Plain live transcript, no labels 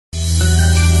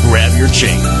your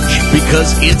change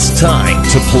because it's time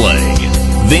to play.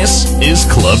 This is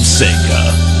Club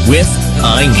Sega with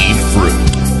I Need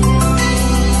Fruit.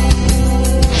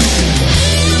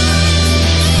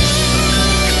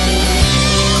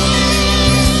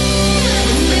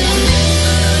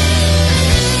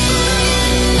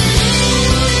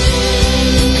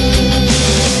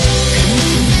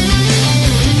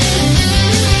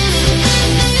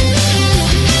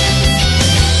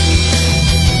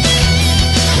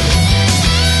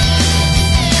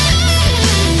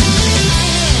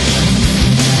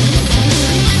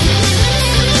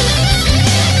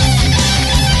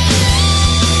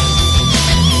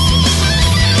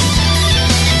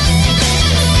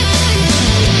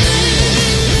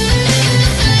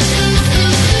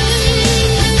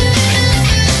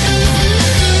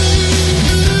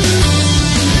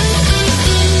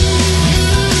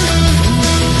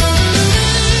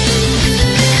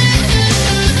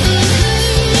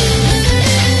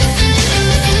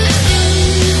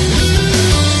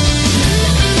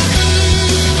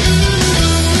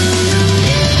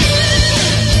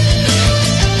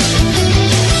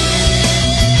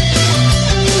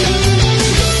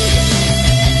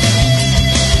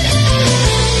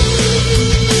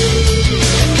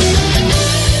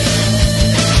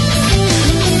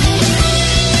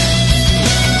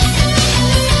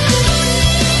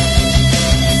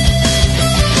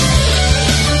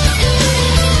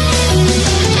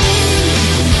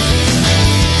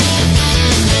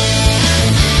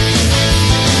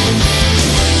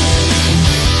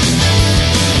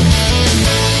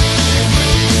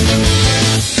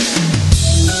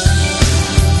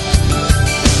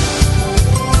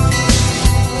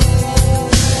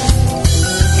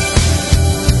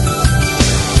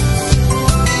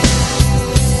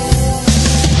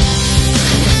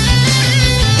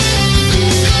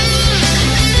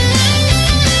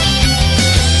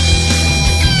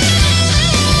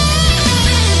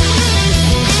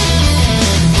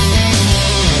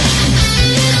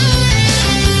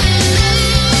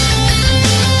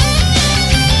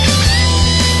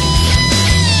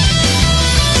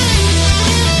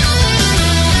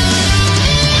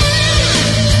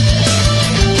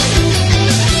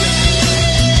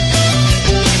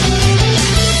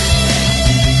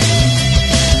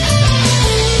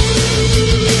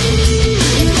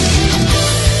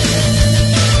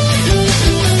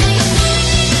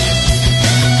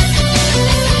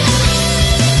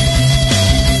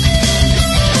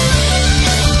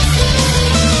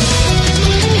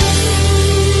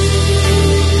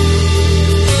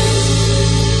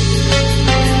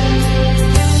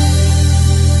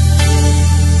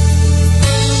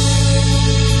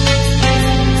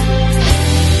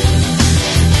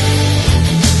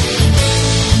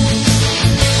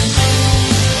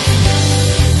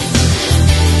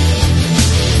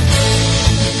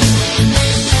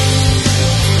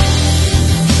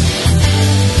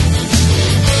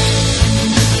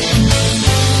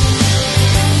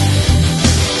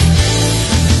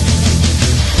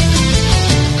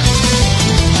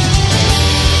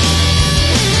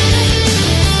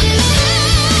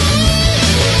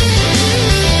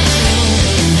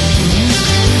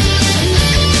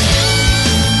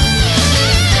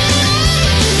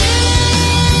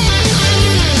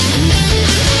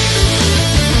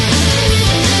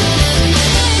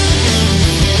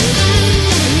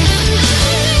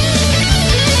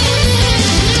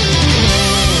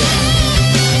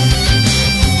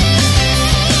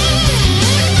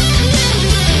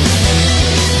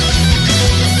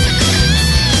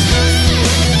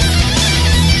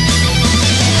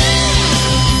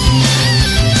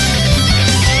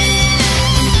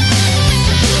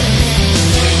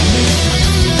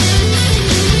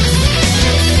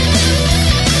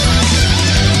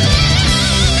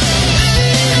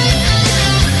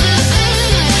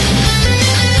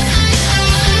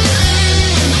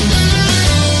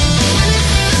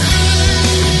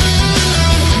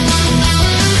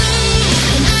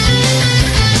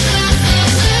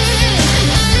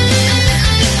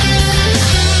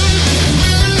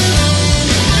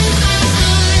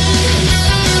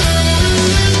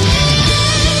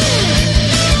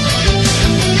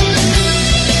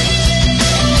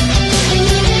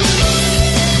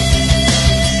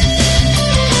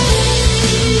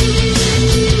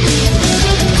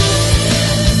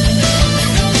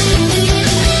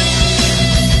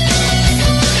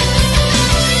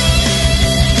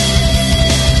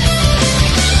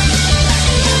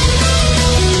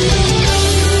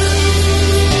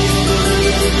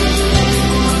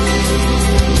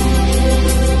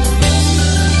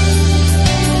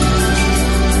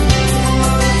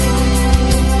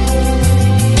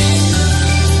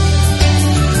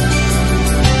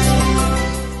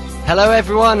 Hello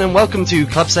everyone and welcome to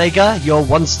Club Sega, your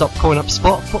one-stop coin-up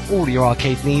spot for all your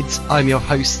arcade needs. I'm your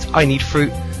host, I Need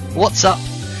Fruit. What's up?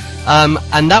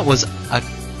 And that was a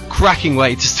cracking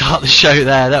way to start the show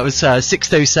there. That was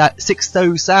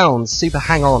Sixto Sounds, Super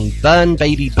Hang On, Burn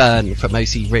Baby Burn from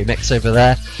OC Remix over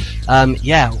there.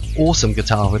 Yeah, awesome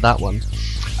guitar with that one.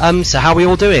 So how are we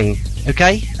all doing?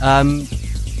 Okay?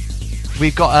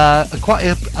 We've got quite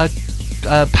a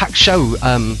packed show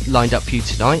lined up for you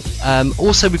tonight.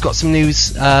 Also, we've got some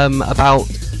news about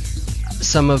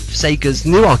some of Sega's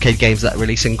new arcade games that are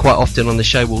releasing. Quite often on the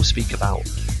show we'll speak about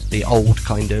the old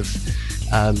kind of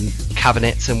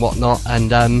cabinets and whatnot,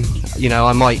 and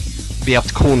I might be able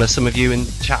to corner some of you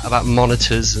and chat about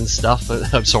monitors and stuff.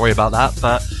 I'm sorry about that,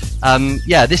 but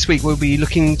yeah, this week we'll be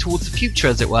looking towards the future,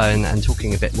 as it were, and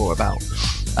talking a bit more about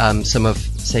some of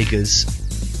Sega's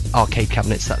arcade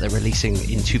cabinets that they're releasing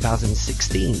in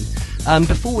 2016.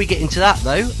 Before we get into that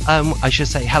though, I should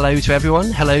say hello to everyone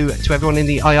in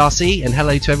the IRC, and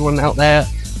hello to everyone out there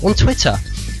on Twitter.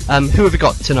 Who have we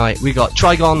got tonight? We got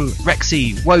Trigon,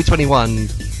 Rexy,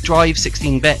 Woe21, Drive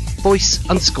 16-bit,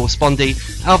 Voice_Spondy,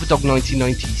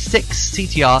 AlphaDog1996,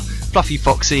 CTR, Fluffy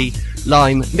Foxy,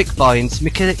 Lime, Mick Bynes,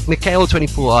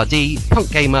 Mikhail24RD, Punk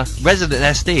Gamer, Resident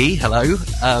SD, hello,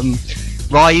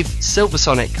 Rive,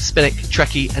 Silversonic, Spinnick,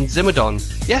 Trekkie, and Zimmerdon.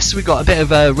 Yes, we got a bit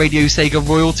of Radio Sega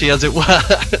royalty, as it were.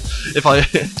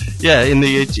 In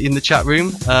the chat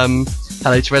room.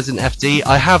 Hello to Resident FD.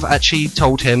 I have actually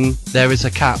told him there is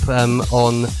a cap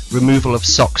on removal of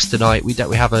socks tonight. We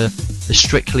have a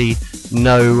strictly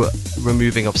no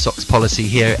removing of socks policy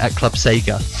here at Club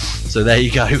Sega. So there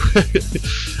you go.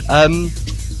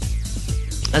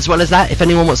 As well as that, if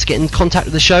anyone wants to get in contact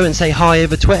with the show and say hi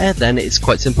over Twitter, then it's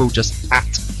quite simple, just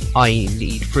at I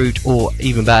Need Fruit, or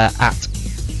even better, at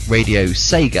Radio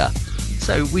Sega.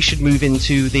 So we should move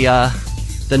into the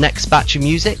next batch of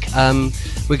music.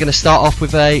 We're going to start off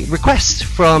with a request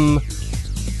from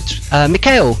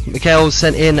Mikhail. Mikhail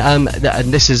sent in, and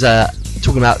this is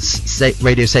talking about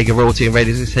Radio Sega royalty and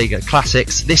Radio Sega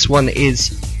classics. This one is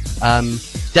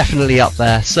definitely up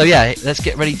there. So yeah, let's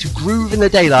get ready to groove in the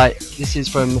daylight. This is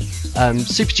from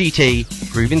Super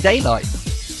GT, Groove in Daylight.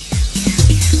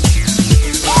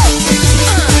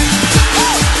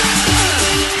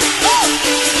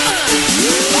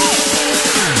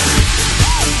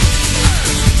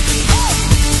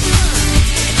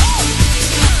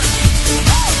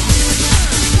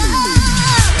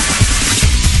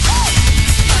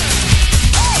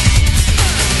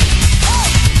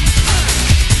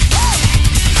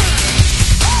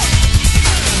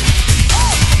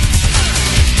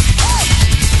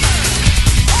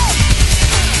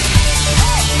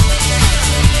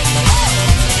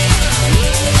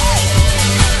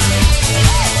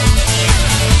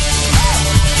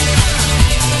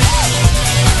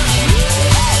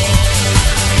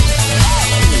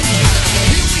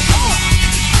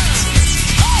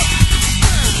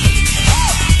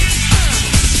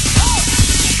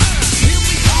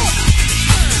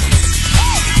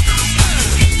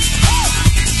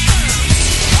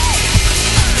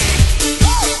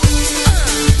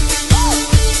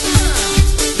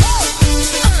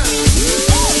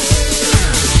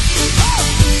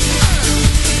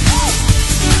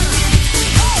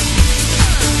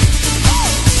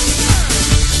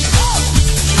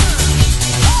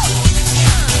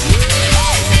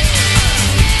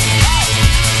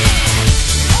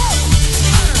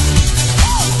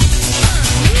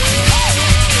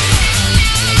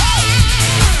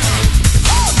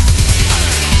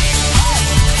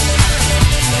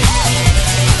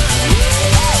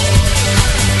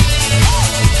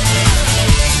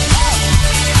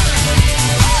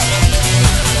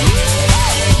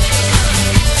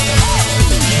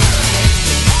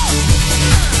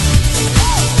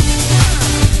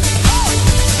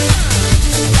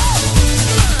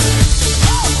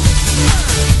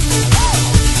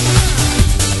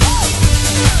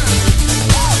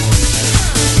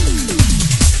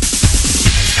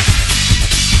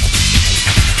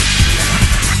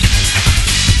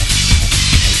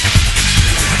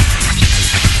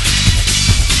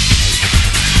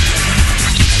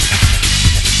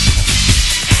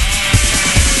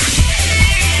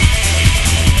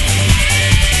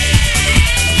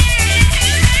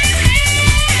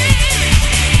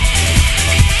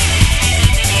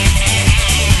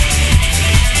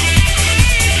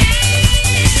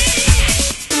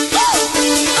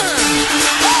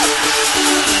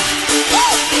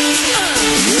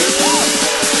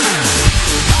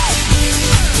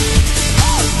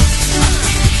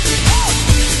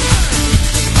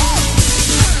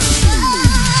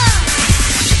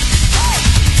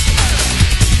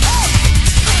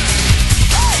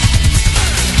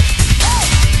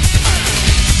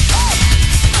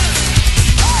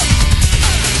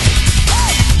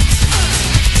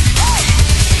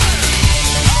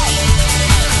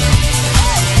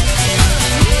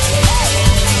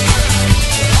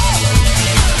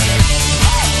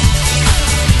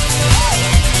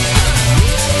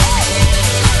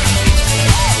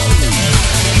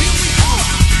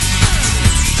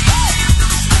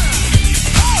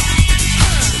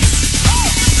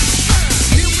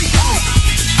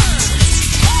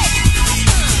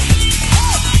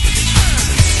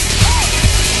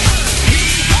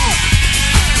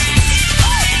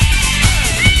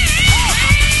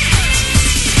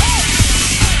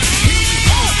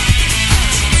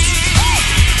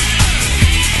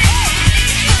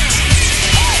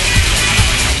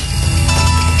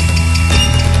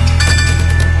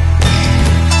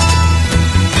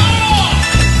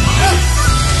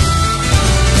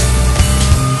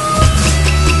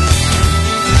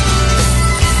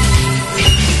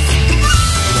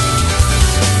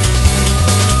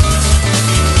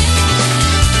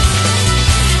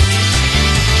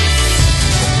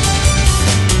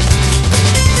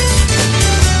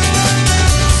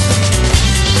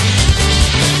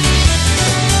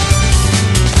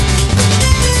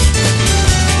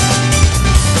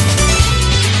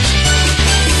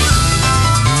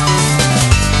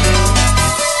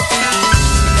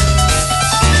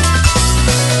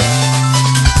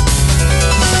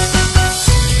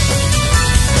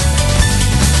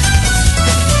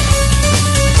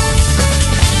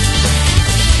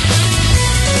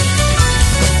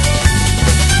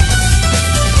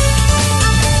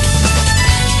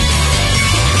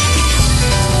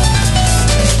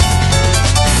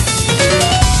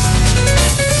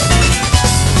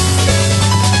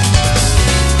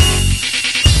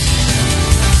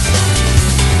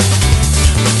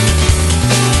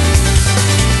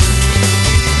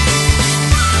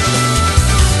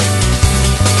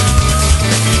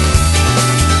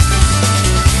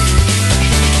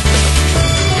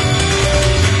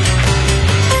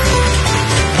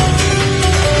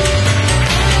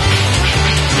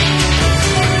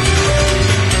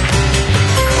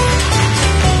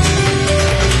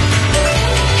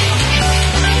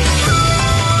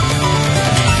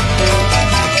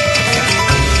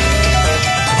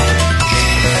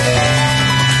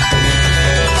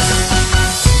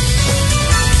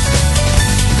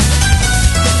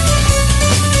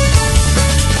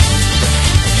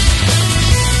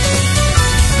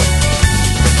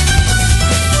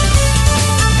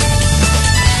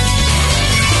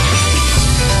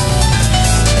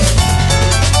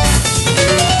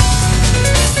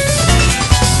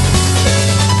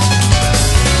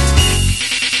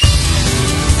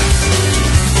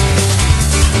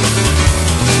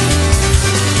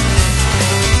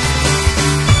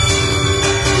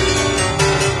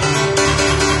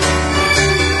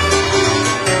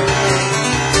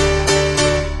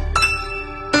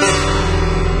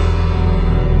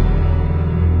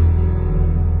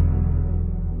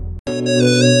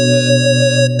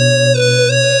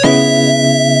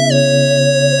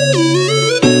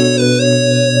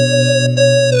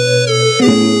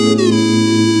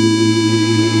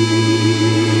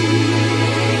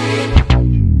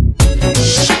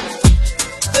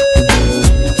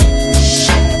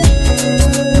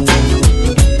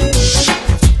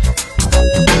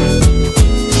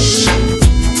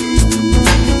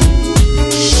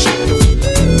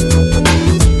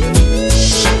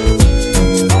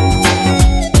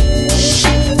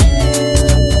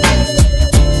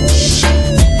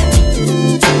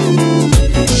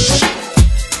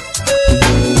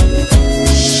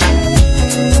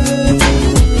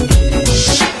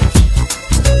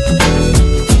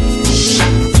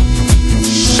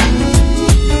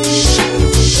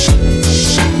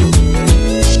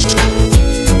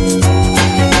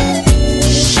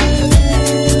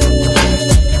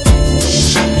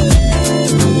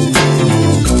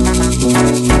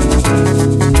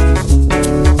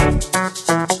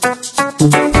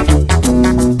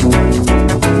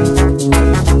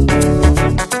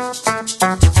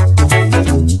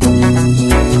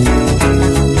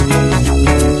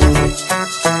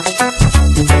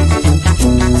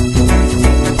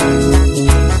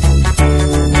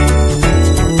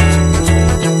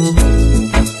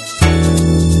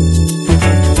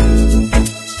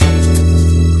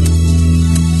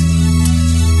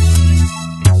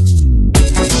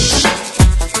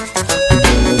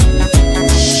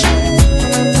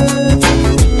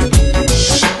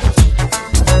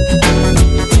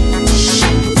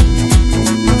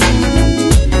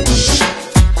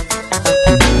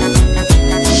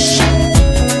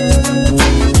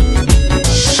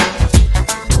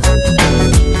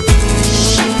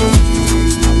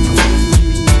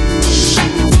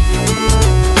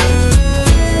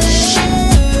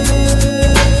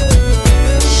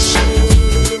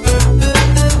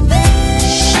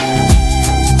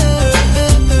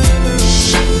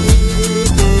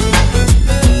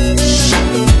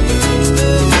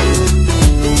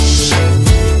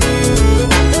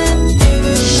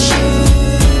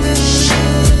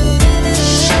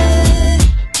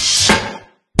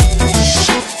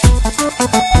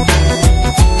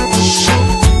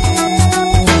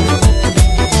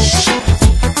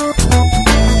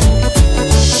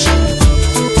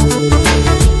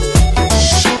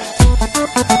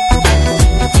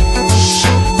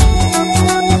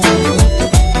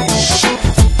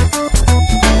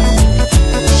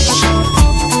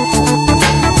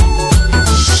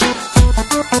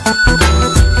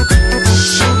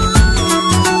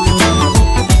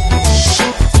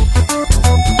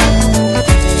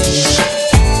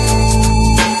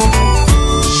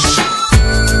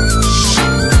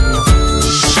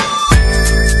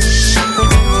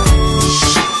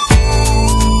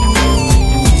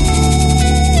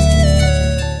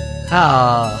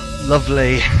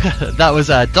 Lovely. That was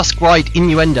Dusk Ride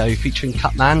Innuendo featuring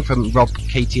Cutman from Rob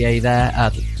KTA there.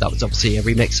 That was obviously a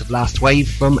remix of Last Wave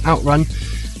from Outrun.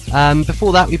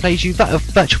 Before that we played you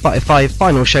Virtua Fighter 5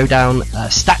 Final Showdown,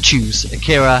 Statues,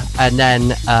 Akira, and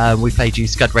then we played you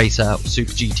Scud Racer,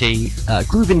 Super GT,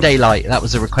 Groove in Daylight. That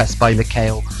was a request by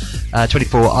Mikhail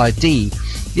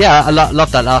 24RD. Yeah, I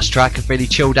love that last track. A really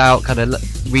chilled out kind of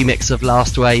remix of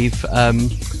Last Wave.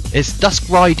 It's Dusk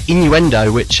Ride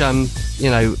Innuendo, which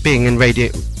being in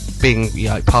radio, being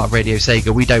part of Radio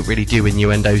Sega, we don't really do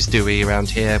innuendos, do we? Around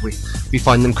here, we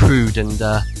find them crude and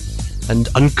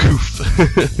uncouth.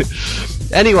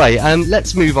 Anyway,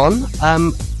 let's move on.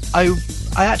 I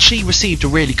actually received a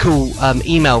really cool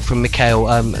email from Mikhail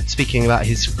speaking about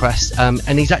his request,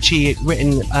 and he's actually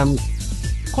written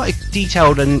quite a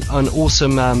detailed and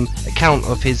awesome account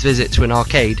of his visit to an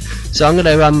arcade. So I'm going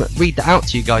to read that out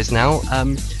to you guys now.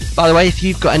 By the way, if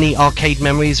you've got any arcade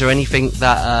memories or anything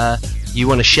that you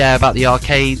want to share about the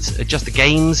arcades, just the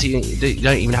games, you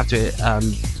don't even have to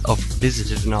have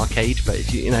visited an arcade, but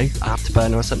if you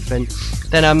Afterburner or something,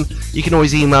 then you can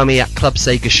always email me at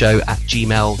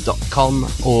clubsegashow@gmail.com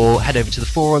or head over to the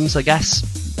forums, I guess.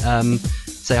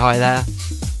 Say hi there.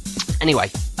 Anyway,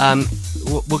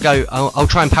 we'll go. I'll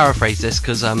try and paraphrase this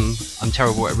because I'm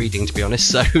terrible at reading, to be honest.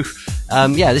 So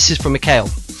this is from Mikhail.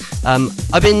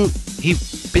 I've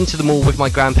been to the mall with my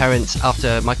grandparents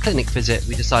after my clinic visit.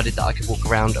 We decided that I could walk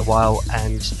around a while,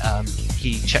 and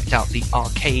he checked out the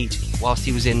arcade whilst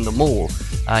he was in the mall.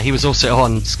 He was also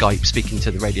on Skype speaking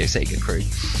to the Radio Sega crew.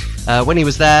 When he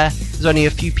was there was only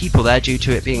a few people there due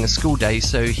to it being a school day,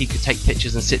 so he could take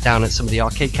pictures and sit down at some of the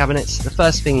arcade cabinets. The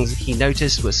first things he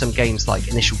noticed were some games like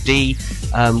Initial D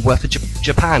were for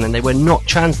Japan, and they were not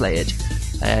translated.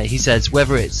 He says,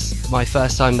 whether it's my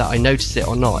first time that I noticed it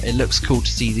or not, it looks cool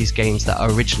to see these games that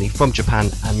are originally from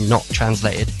Japan and not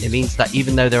translated. It means that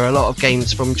even though there are a lot of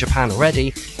games from Japan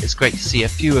already, it's great to see a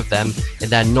few of them in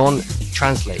their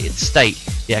non-translated state.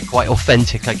 Yeah, quite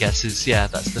authentic, I guess,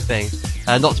 that's the thing.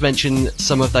 Not to mention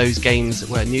some of those games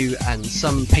were new, and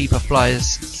some paper flyers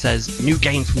says new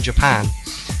game from Japan.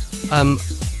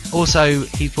 Also,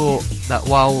 he thought that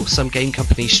while some game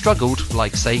companies struggled,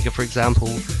 like Sega for example,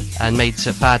 and made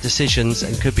bad decisions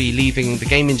and could be leaving the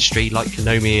game industry, like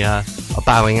Konami are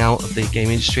bowing out of the game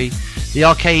industry, the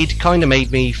arcade kind of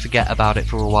made me forget about it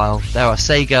for a while. There are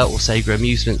Sega or Sega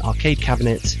Amusement arcade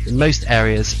cabinets in most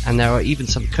areas, and there are even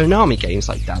some Konami games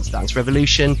like Dance Dance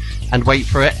Revolution and, wait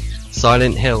for it,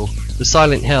 Silent Hill. The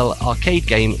Silent Hill arcade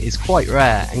game is quite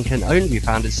rare and can only be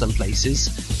found in some places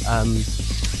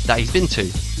that he's been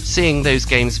to. Seeing those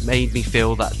games made me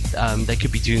feel that they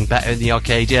could be doing better in the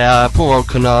arcade. Yeah, poor old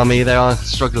Konami, they are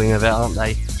struggling a bit, aren't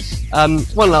they?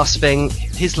 One last thing,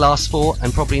 his last thought,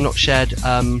 and probably not shared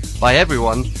by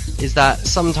everyone, is that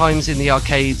sometimes in the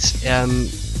arcades,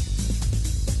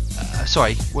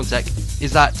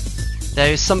 is that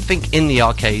there is something in the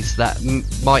arcades that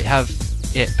might have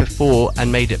it before and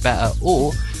made it better,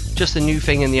 or just a new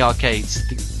thing in the arcades.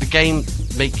 The game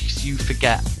makes you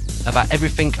forget about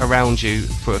everything around you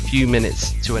for a few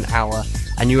minutes to an hour,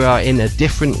 and you are in a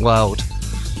different world.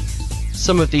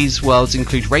 Some of these worlds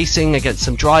include racing against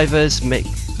some drivers, make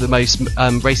the most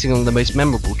racing on the most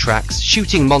memorable tracks,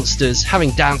 shooting monsters,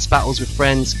 having dance battles with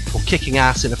friends, or kicking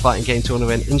ass in a fighting game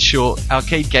tournament. In short,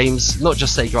 arcade games, not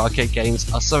just Sega arcade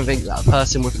games, are something that a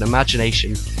person with an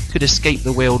imagination could escape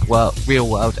the real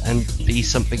world and be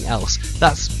something else.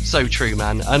 That's so true,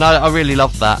 man, and I really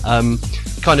love that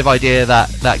kind of idea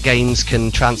that games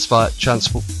can transport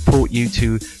you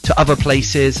to other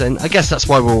places, and I guess that's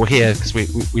why we're all here, because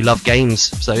we love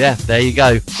games. So yeah, there you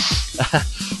go.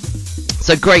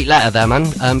 So great letter there, man.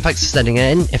 Thanks for sending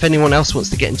it in. If anyone else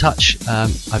wants to get in touch,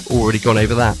 I've already gone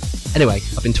over that. Anyway,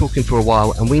 I've been talking for a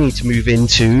while, and we need to move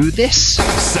into this.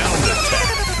 Sound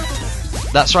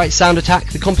Attack. That's right, Sound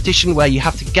Attack, the competition where you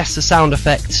have to guess the sound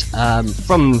effect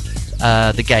from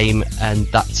the game, and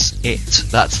that's it.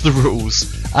 That's the rules.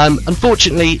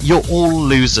 Unfortunately, you're all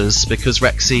losers because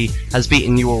Rexy has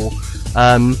beaten you all.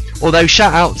 Although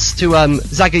shout outs to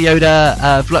Zaga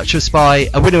Yoda, Voluptuous Spy,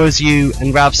 A Winner Was You,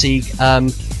 and Ravsieg,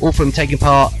 all from taking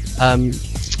part.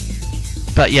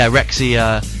 But yeah, Rexy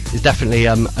is definitely.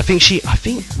 I think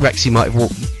Rexy might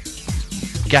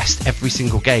have guessed every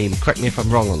single game. Correct me if I'm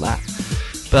wrong on that.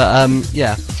 But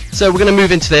yeah. So we're going to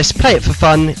move into this. Play it for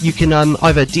fun. You can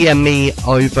either DM me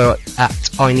over at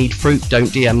I Need Fruit. Don't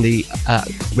DM the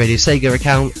Radio Sega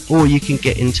account, or you can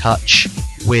get in touch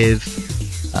with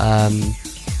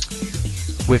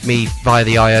me via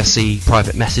the IRC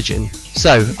private messaging.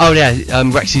 So, oh yeah,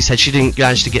 Rexy said she didn't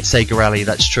manage to get Sega Rally.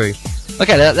 That's true.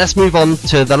 Okay, let's move on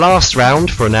to the last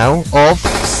round for now of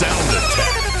Sound Attack.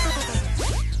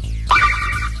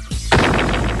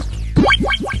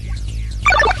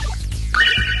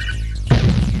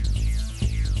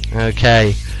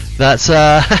 Okay, that's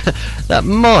that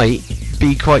might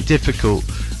be quite difficult.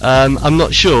 I'm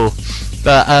not sure,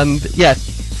 but yeah,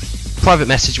 private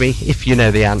message me if you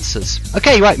know the answers.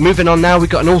 Okay, right, moving on now. We've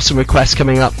got an awesome request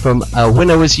coming up from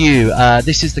Winner Was You.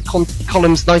 This is the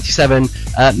Columns 97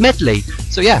 medley.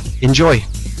 So yeah, enjoy.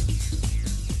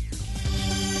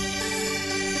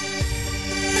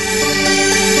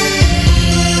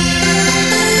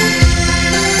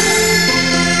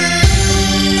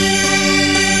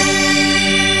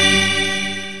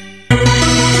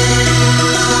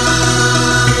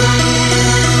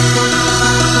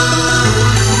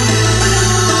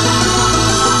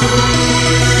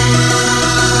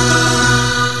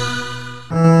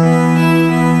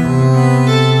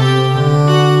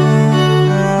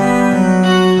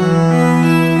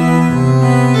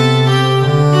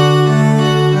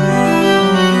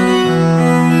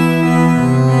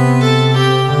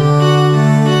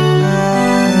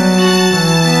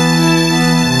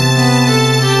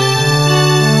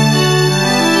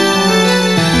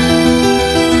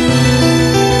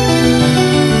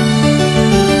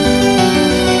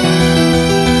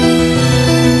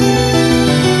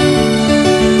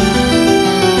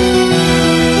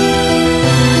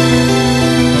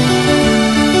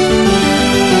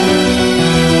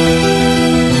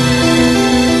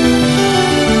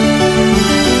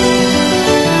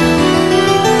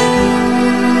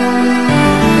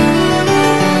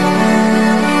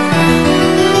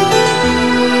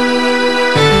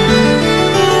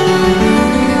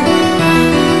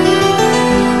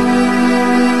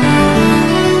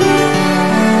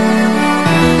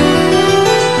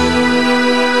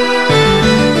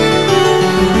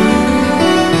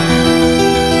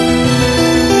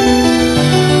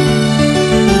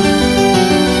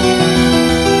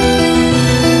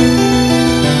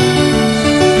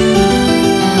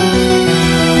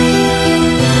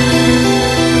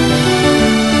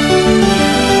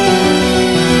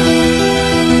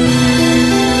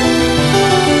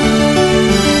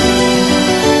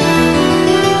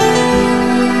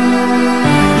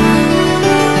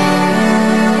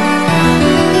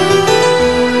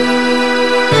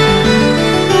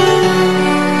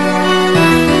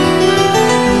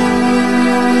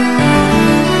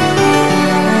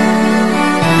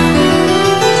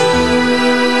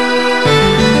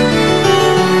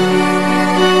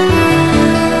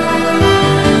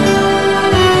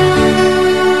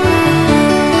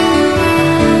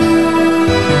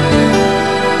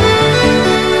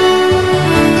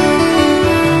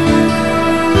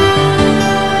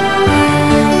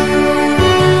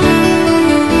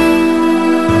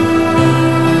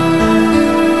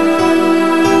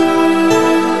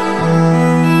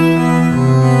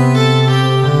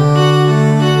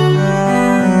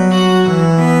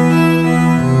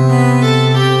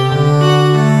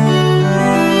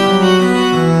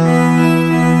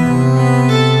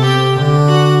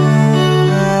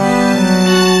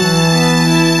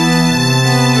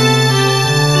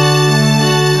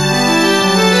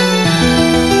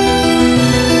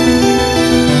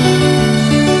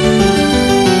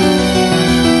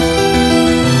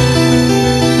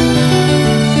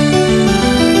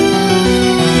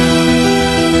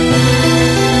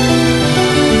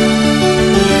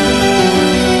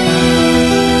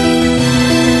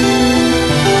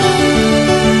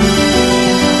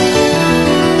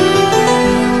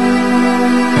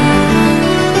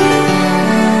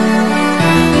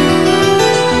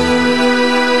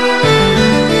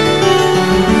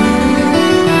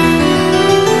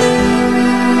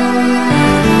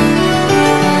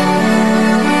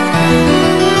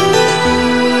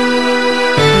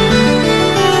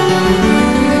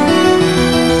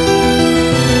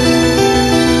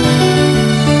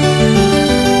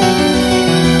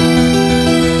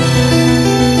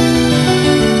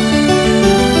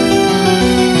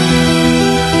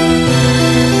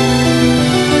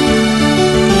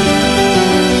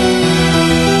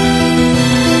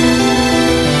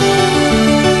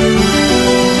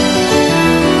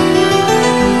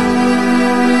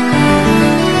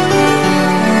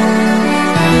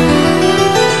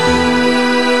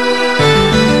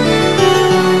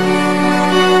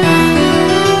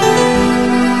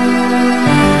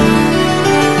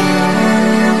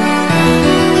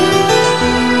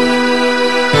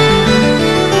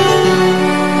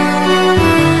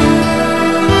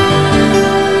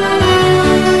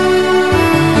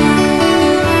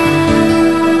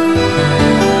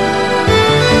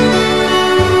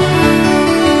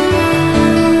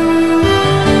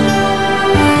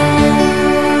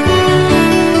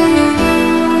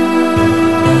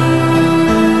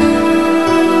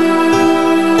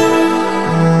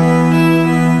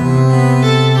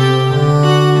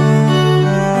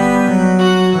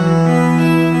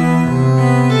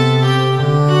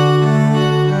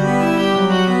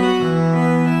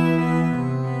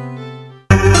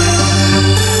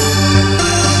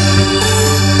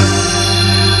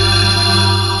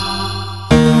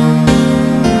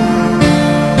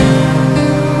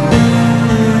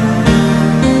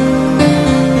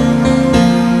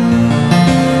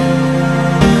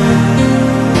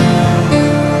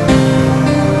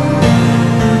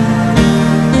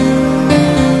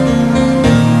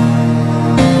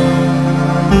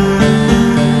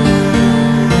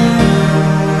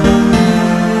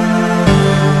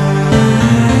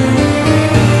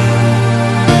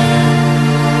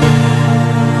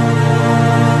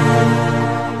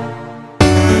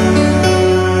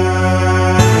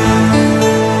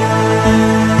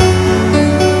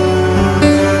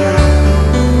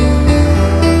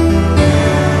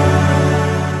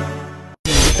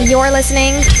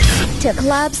 listening to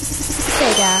Club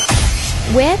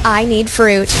Sega with I Need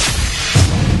Fruit.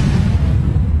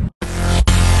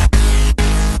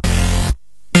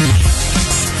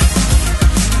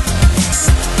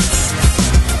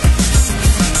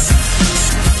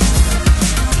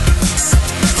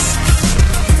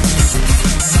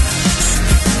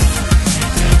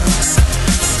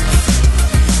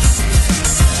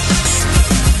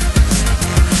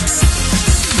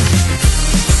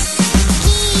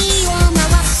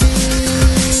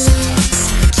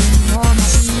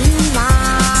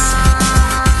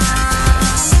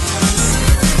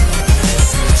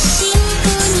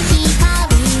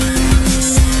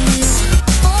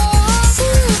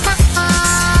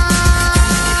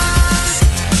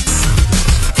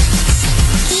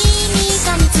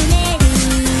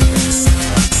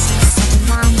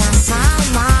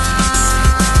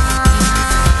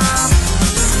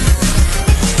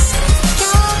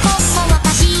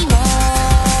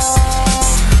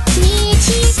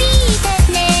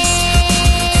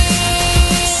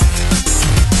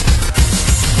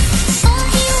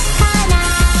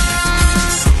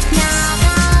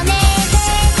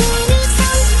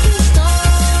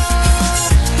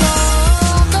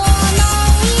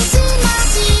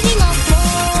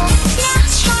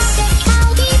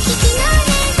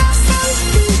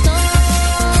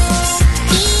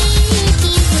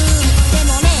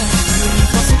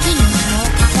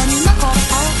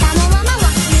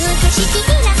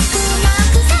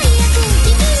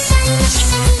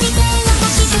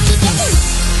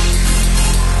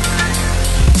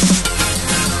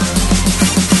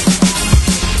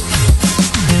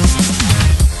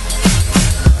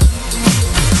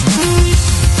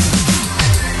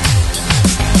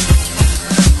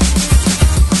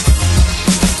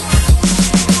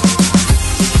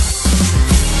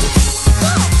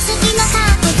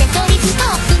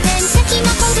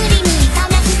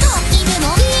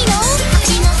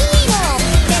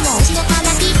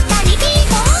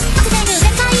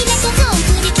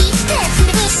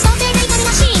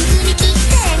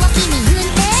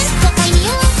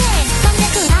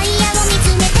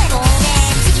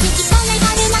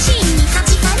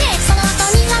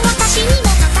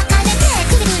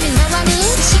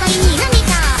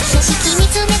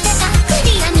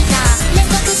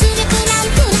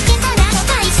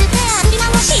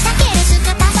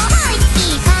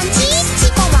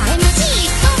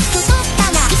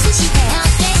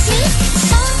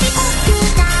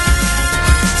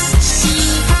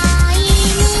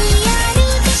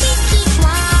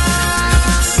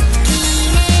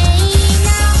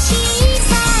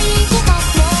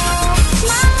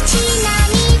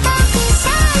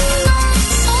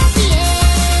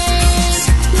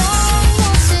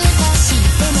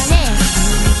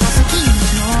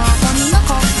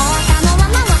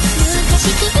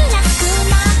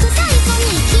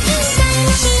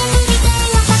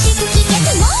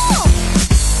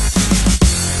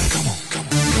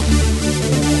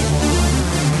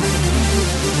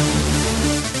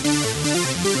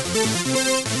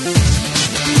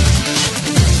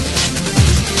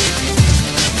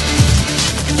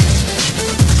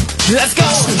 Let's go.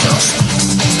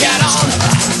 Get on.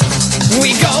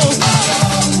 We go.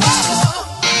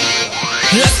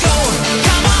 Let's go.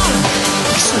 Come on.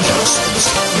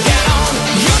 Get on.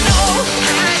 You know.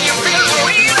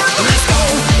 Let's go.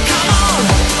 Come on.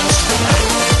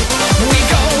 We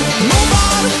go. Move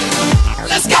on.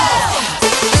 Let's go.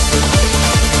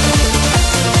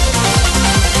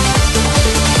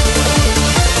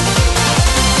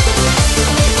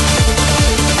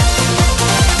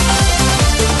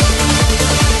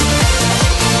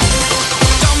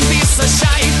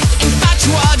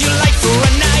 What you like for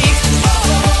a night?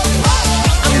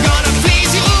 I'm gonna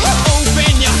please you.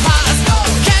 Open your heart.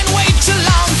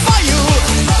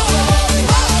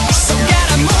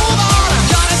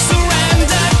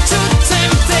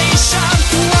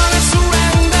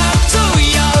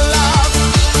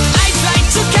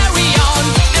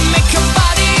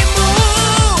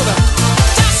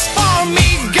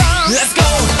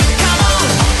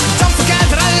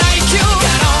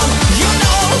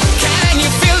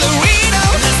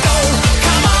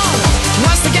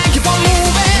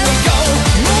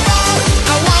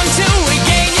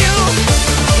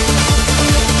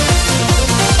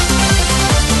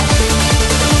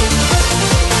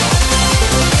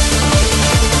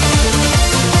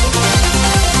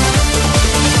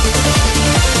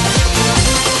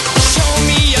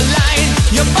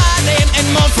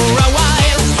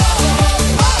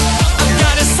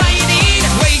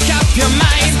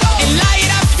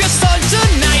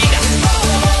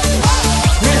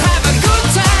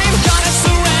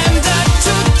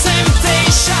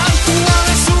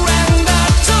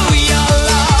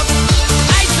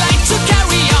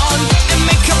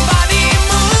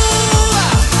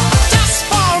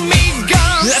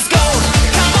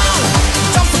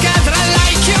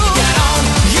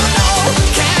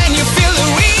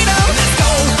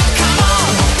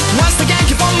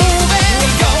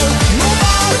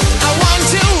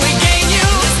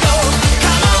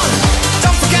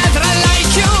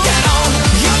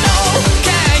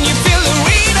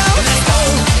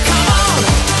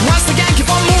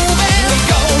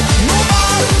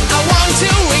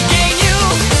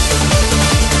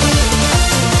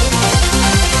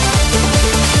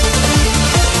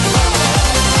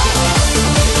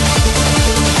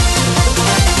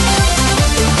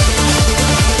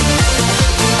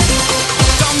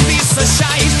 never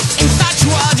shy. In fact,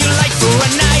 what you like for a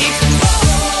night.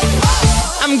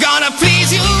 I'm gonna please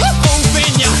you.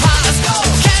 Open your heart.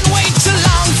 Can't wait too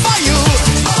long for you.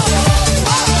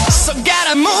 So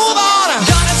gotta move on.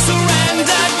 Gonna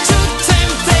surrender to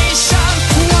temptation.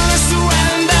 Wanna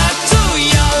surrender to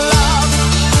your love.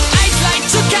 I'd like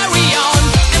to carry on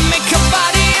and make your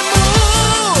body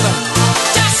move.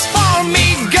 Just for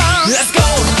me, girl. Let's go.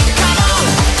 Come on.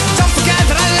 Don't forget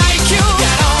that I like you.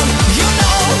 Get on. You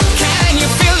know. Can you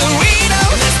feel the rhythm?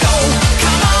 Let's go.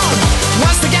 Come on.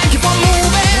 Once again, keep on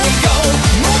moving. We go.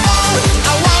 Move on.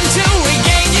 I want to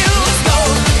regain you. Let's go.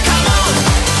 Come on.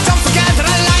 Don't forget that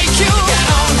I like you. Get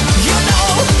on. You know.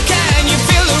 Can you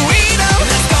feel the rhythm?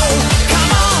 Let's go.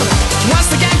 Come on.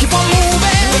 Once again, keep on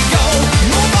moving. We go.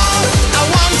 Move on. I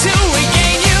want to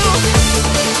regain you.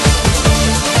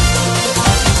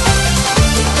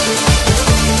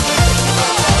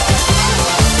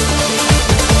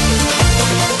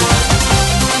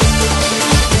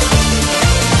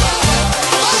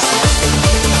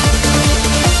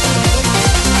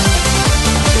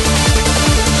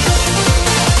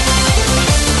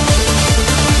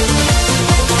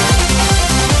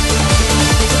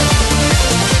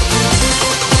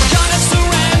 Gonna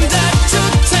surrender to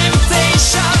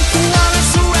temptation. Wanna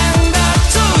surrender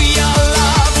to your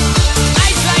love.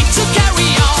 I'd like to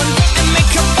carry on and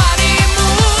make your body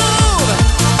move.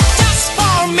 Just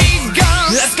for me, girl.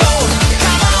 Let's go.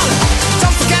 Come on.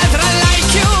 Don't forget that I like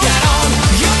you. Get on.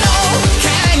 You know.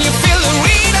 Can you feel the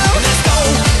rhythm? Let's go.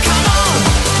 Come on.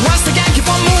 Once again, keep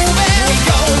on moving. We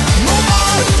go. Move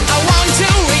on. I want to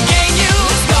regain you.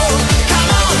 Let's go. Come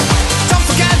on. Don't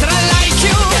forget that I like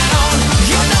you. Get on.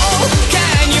 You know.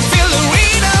 Can you feel the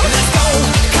rhythm? Let's go.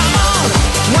 Come on.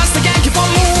 Once again, keep on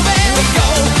moving. We go.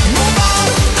 Move on.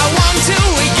 I want to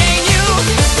regain you.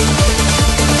 Let's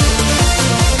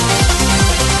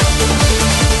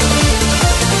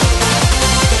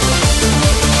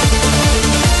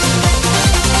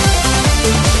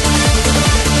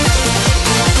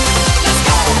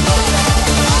go.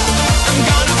 I'm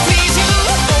gonna please you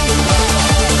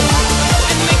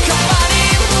and make your body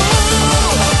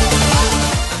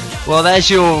move. Well, there's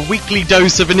your weekly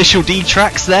dose of Initial D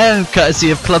tracks there,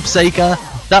 courtesy of Club Sega.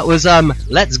 That was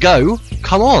Let's Go,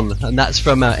 Come On, and that's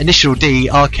from Initial D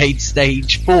Arcade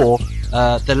Stage 4,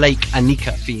 the Lake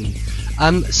Anika theme.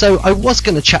 So I was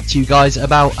going to chat to you guys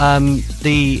about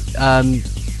the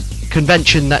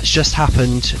convention that's just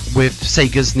happened with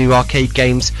Sega's new arcade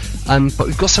games, but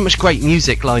we've got so much great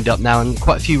music lined up now and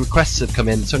quite a few requests have come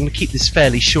in, so I'm going to keep this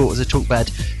fairly short as a talk bed.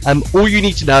 All you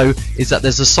need to know is that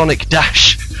there's a Sonic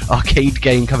Dash arcade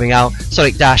game coming out.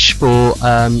 Sonic Dash, for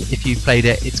if you've played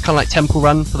it, it's kind of like Temple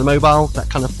Run for the mobile, that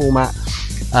kind of format.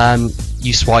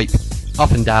 You swipe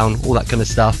up and down, all that kind of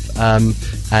stuff, and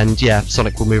yeah,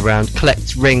 Sonic will move around,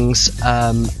 collect rings,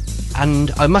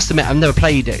 and I must admit I've never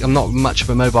played it. I'm not much of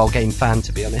a mobile game fan,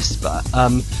 to be honest, but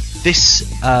this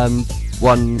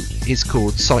one is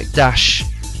called Sonic Dash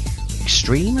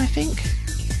Extreme, I think.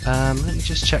 Let me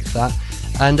just check that.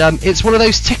 And it's one of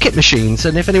those ticket machines,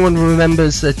 and if anyone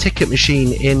remembers the ticket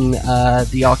machine in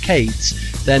the arcades,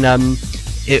 then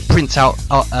it prints out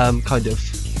kind of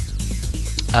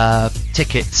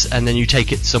tickets, and then you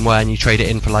take it somewhere and you trade it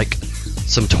in for like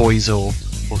some toys or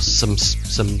some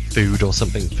food or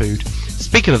something.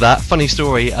 Speaking of that, funny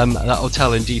story that I'll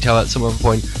tell in detail at some other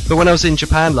point, but when I was in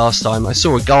Japan last time, I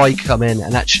saw a guy come in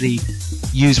and actually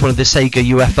use one of the Sega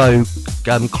UFO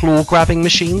claw grabbing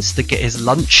machines to get his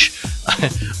lunch.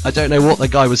 I don't know what the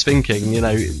guy was thinking, you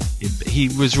know. He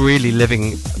was really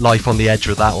living life on the edge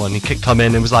with that one. He could come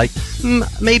in and was like,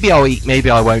 maybe I'll eat, maybe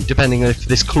I won't, depending if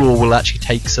this claw will actually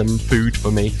take some food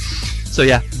for me. So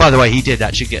yeah, by the way, he did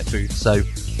actually get food, so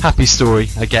happy story,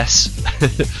 I guess.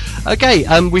 Okay,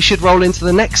 we should roll into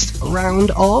the next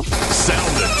round of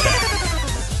Sound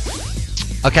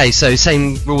Attack. Okay, so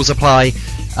same rules apply.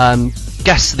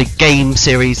 Guess the game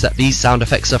series that these sound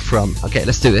effects are from. Okay,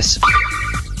 let's do this.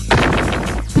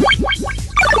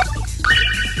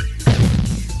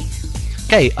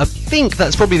 Okay, I think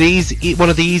that's probably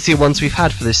one of the easier ones we've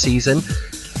had for this season.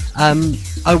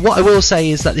 What I will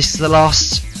say is that this is the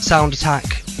last Sound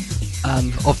Attack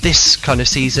of this kind of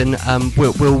season.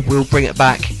 We'll bring it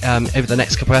back over the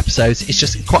next couple of episodes. It's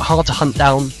just quite hard to hunt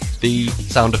down the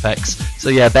sound effects, so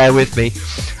yeah, bear with me.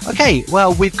 Okay,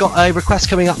 well, we've got a request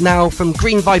coming up now from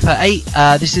Green Viper 8.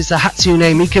 This is a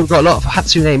Hatsune Miku. We've got a lot of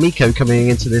Hatsune Miku coming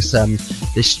into this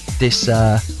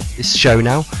this show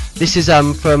now. This is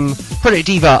from Project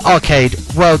Diva Arcade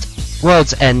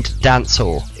World's End Dance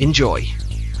Hall. Enjoy.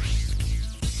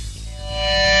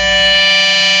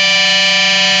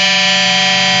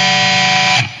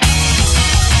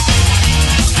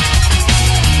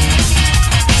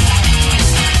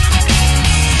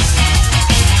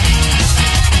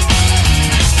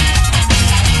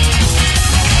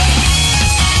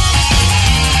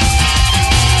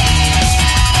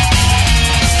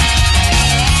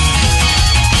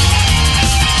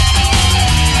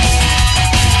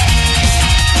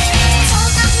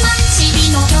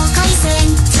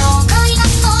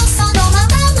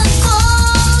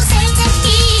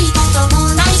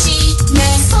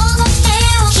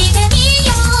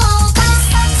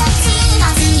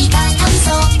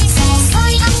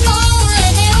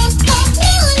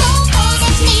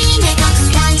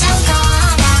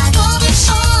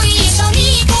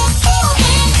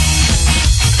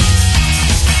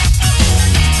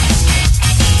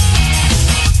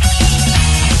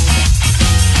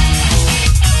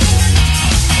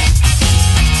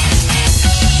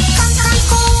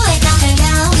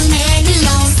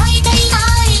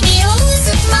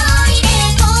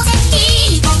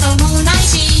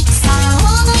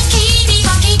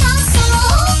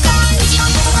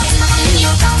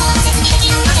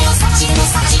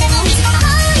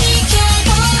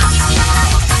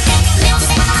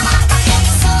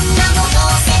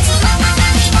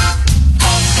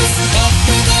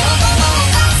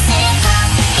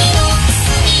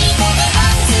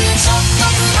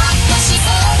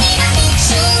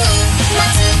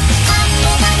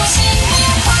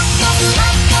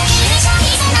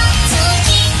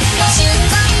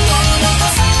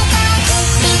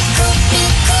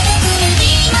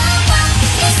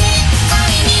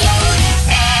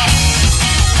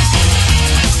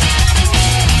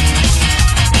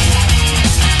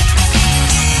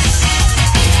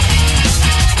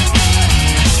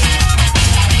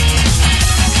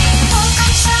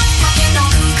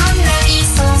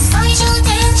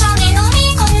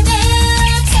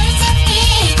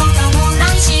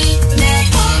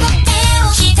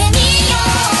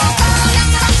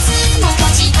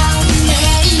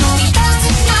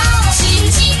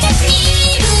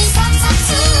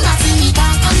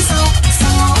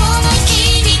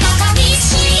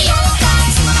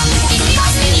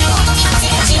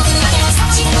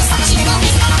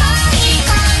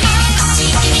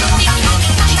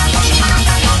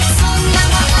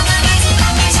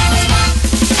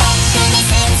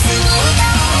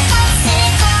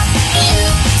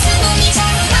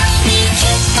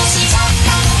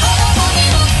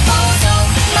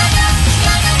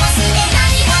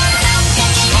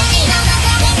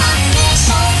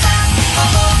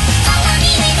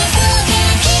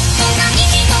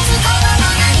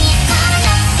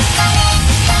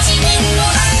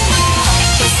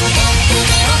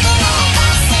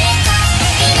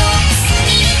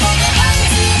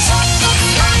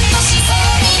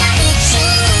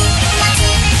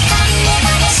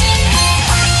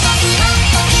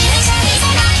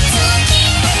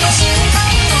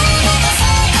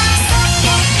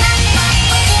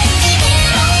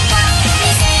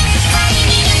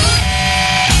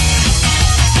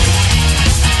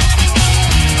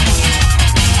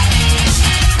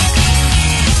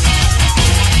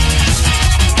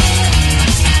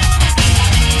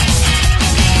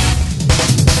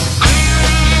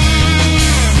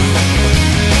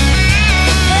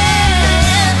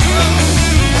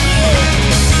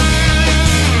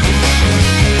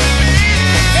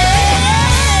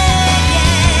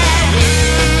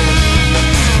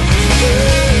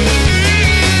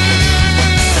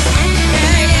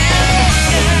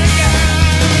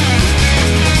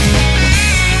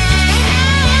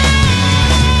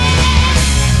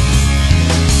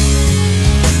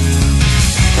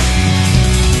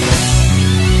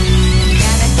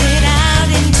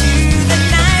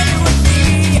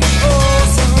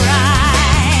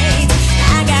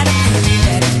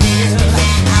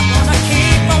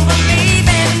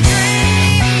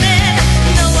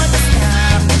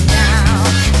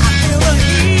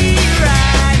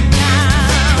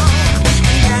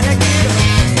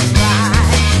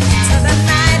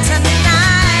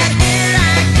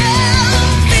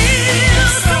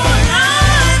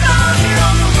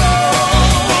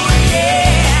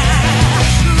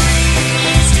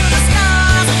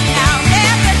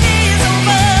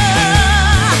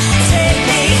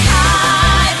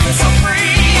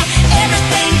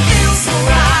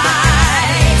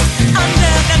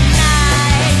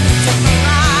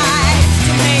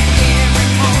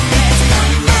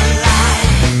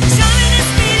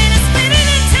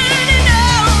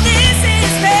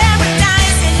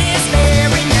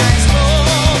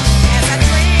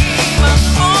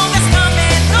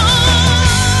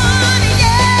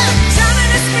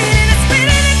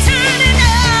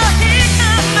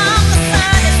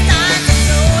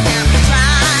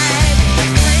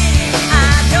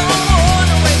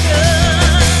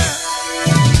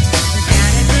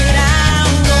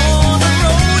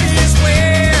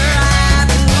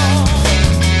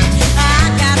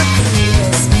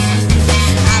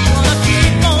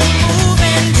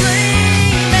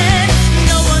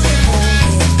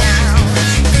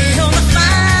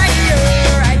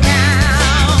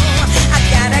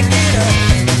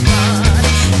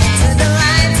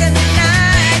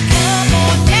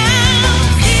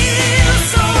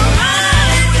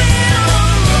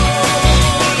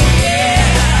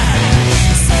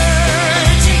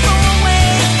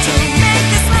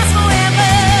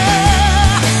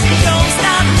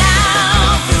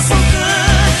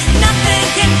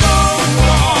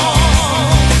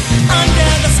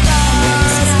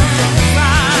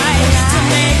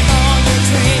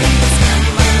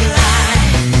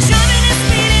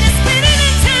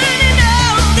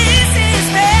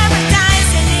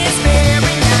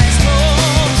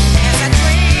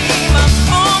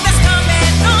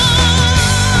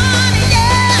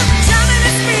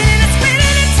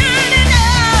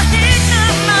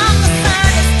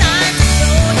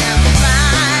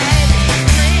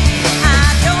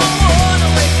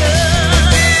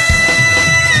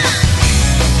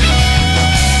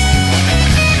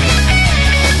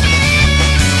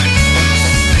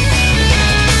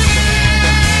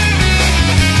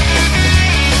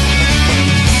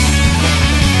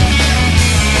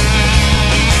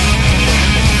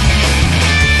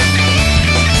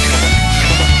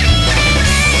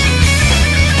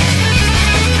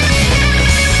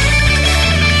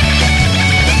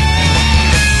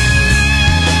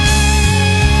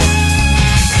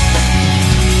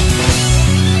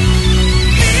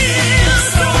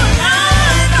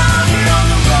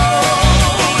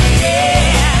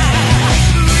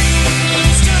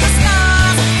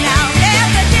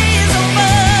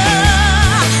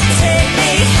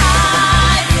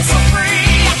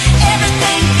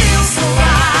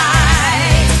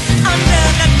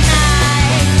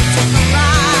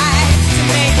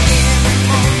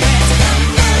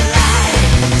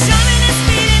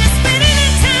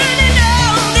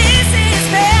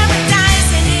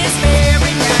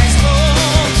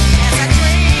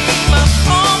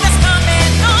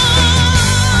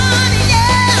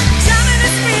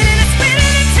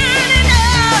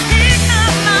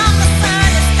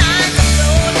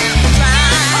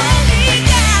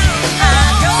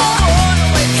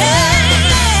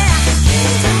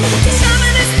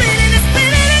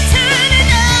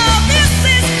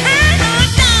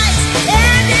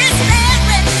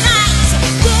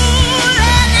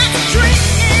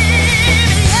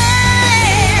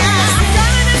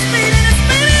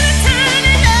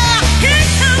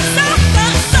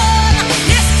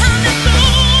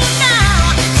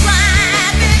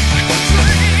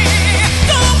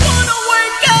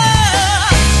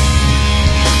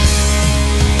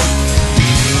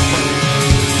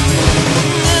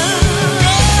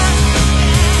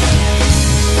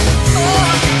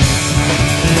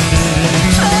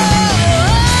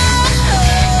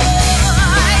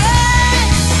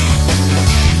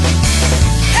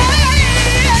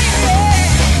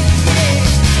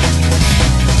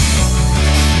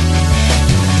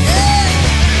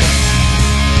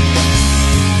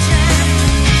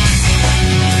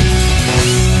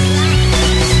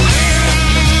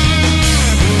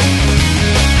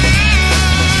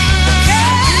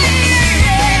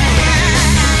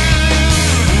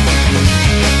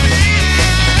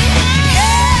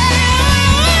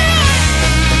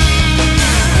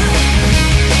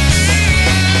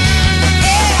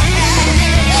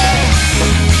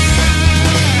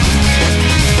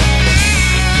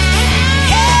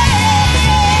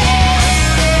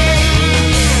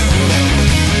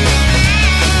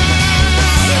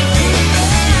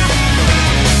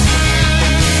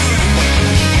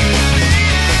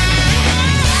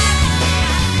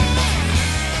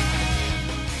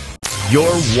 your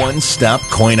one-stop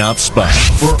coin-op spot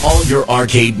for all your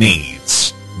arcade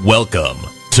needs. Welcome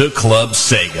to Club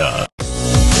Sega.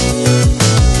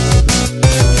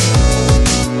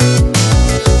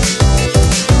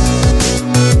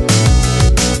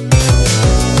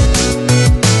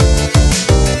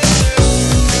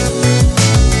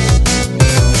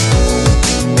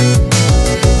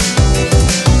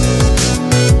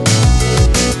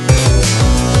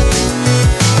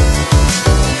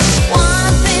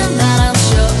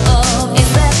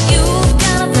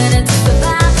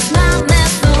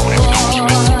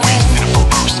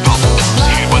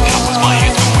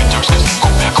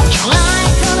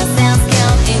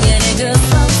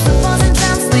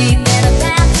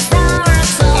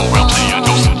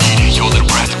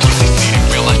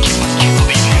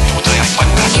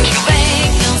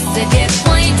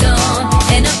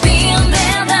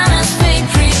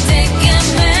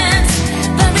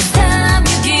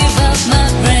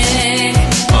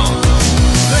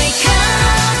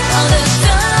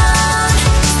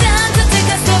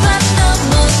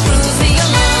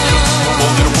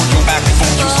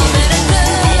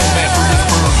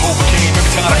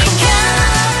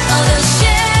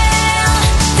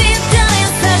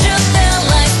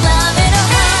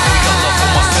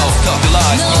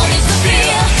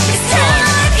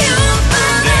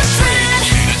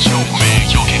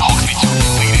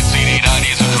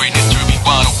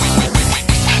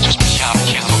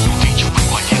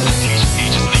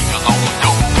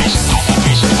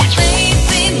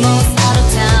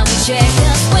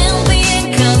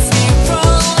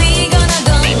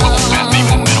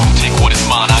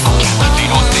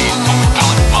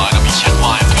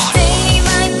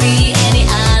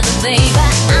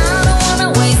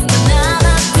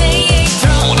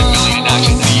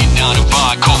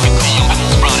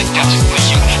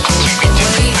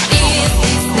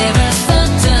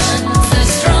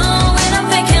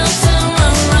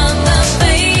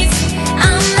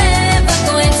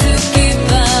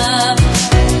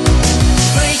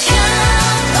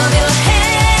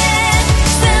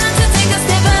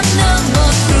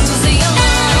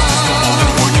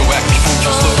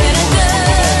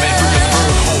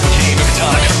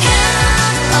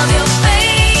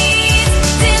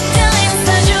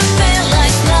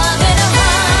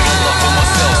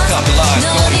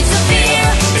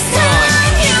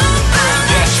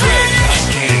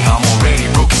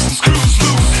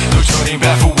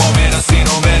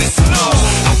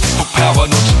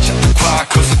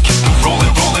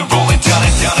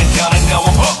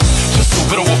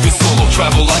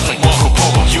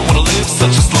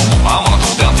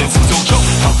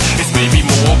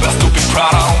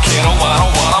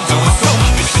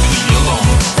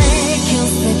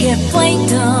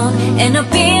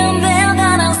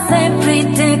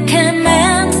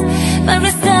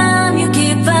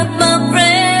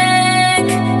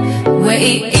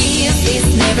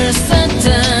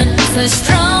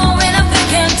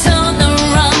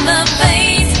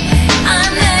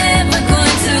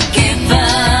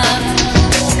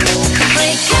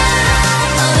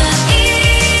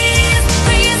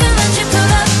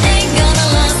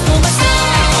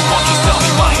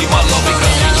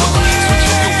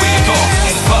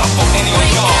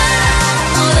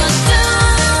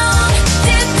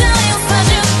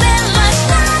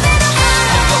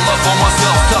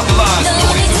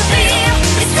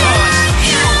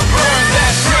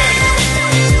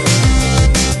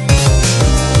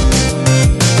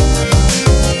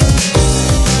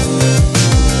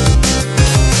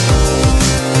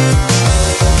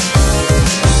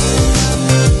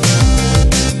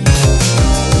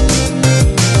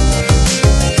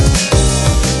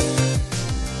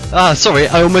 Sorry,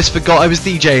 I almost forgot I was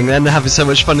DJing then, having so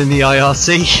much fun in the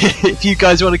IRC. If you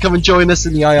guys want to come and join us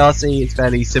in the IRC, it's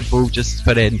fairly simple. Just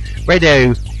put in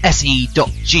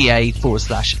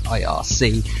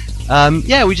radio.se.ga/IRC.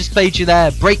 Yeah, we just played you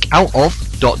there. Break Out of ...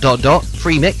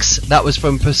 free mix. That was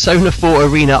from Persona 4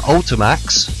 Arena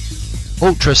Ultimax.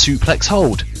 Ultra Suplex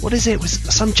Hold. What is it? It was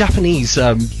some Japanese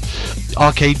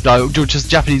arcade, no, just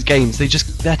Japanese games.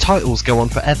 Their titles go on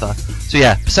forever. So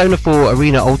yeah, Persona 4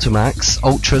 Arena Ultimax,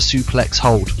 Ultra Suplex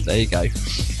Hold. There you go.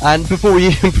 And before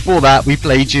that, we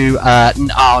played you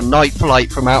Night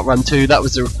Flight from Outrun 2. That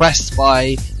was a request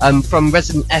by from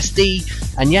Resident SD.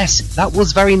 And yes, that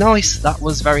was very nice.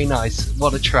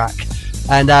 What a track.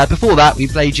 And before that, we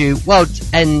played you World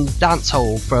End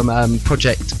Dancehall from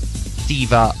Project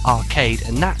Diva Arcade,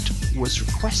 and that was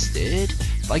requested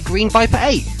by Green Viper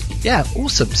 8. Yeah,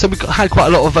 awesome. So we had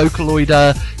quite a lot of Vocaloid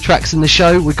tracks in the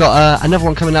show. We've got another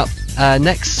one coming up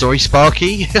Next, sorry,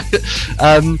 Sparky.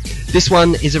 This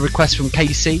one is a request from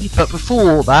Casey, but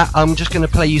before that, I'm just going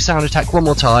to play you Sound Attack one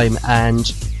more time,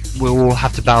 and we'll all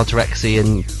have to bow to Rexy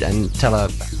and tell her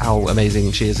how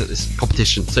amazing she is at this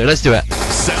competition. So let's do it.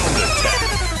 Sound Attack.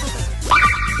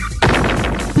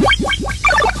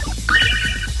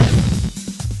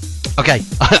 Okay,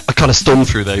 I kind of stormed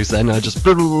through those then. I just...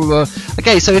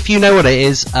 Okay, so if you know what it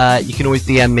is, you can always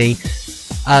DM me.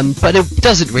 But it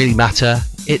doesn't really matter.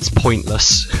 It's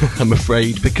pointless, I'm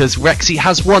afraid, because Rexy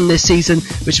has won this season,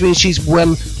 which means she's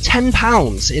won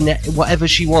 £10 in whatever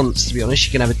she wants, to be honest.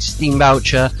 She can have a Steam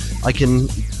voucher. I can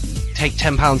take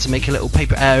 £10 to make a little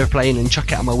paper aeroplane and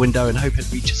chuck it out my window and hope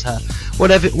it reaches her.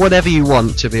 Whatever you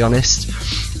want, to be honest.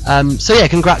 So yeah,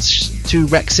 congrats to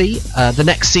Rexy. The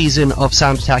next season of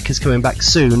Sound Attack is coming back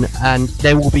soon, and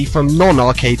they will be from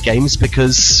non-arcade games,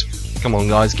 because... Come on,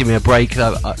 guys, give me a break.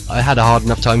 I had a hard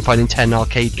enough time finding 10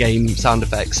 arcade game sound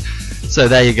effects. So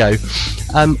there you go.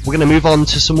 We're going to move on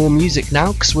to some more music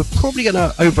now, because we're probably going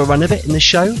to overrun a bit in the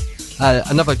show.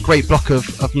 Another great block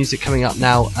of music coming up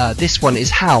now. This one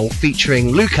is Howl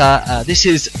featuring Luca. This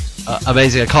is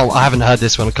amazing. I haven't heard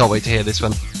this one. I can't wait to hear this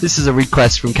one. This is a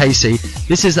request from Casey.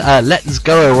 This is Let's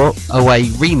Go Away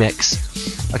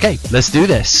remix. Okay, let's do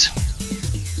this.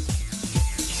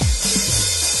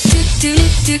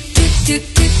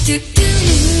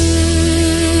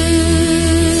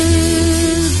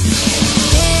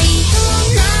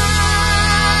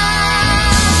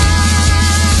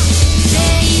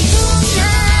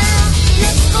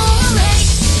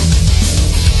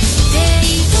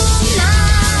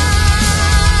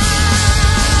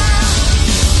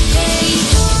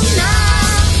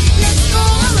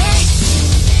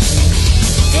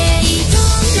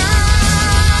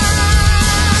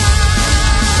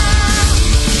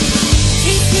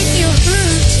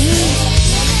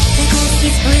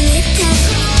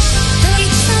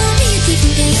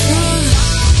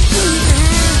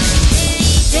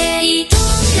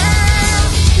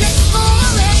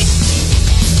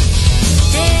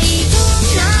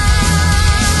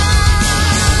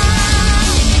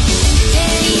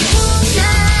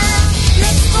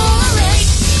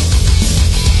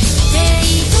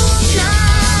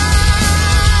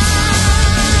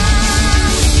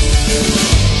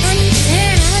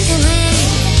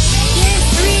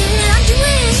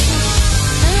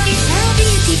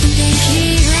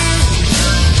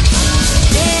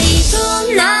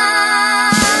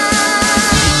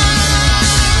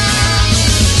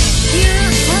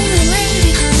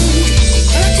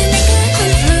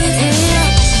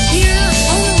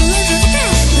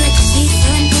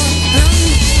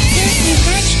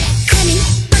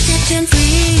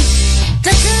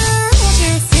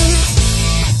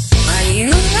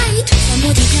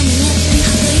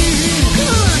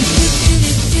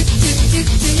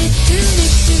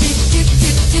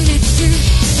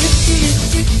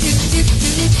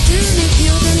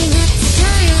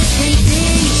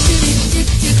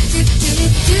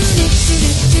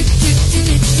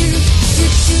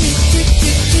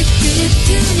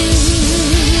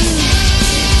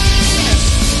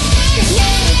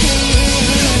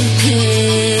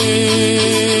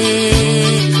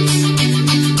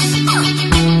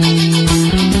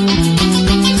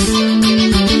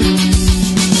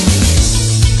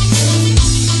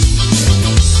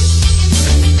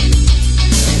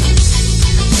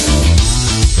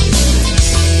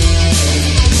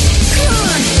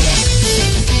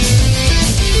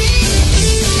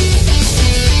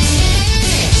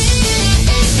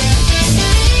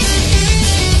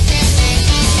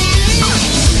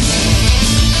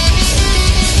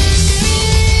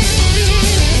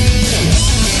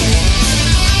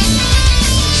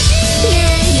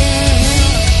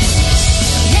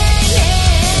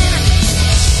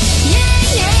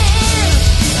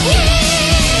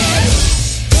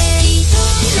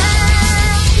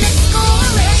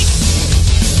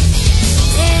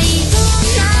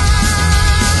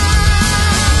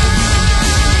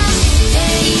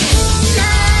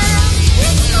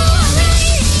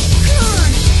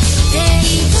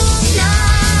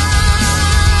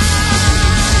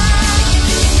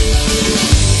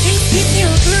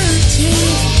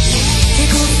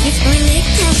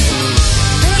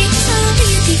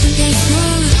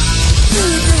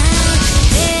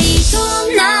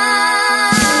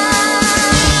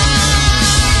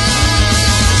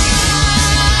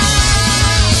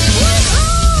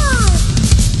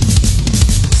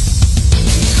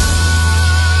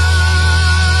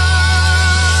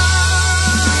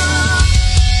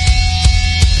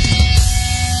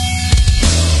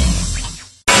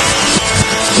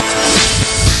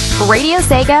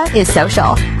 Sega is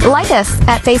social. Like us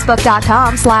at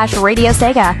facebook.com/Radio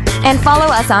Sega and follow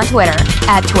us on Twitter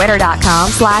at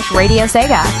twitter.com/Radio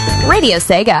Sega. Radio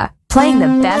Sega, playing the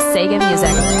best Sega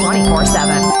music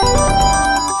 24/7.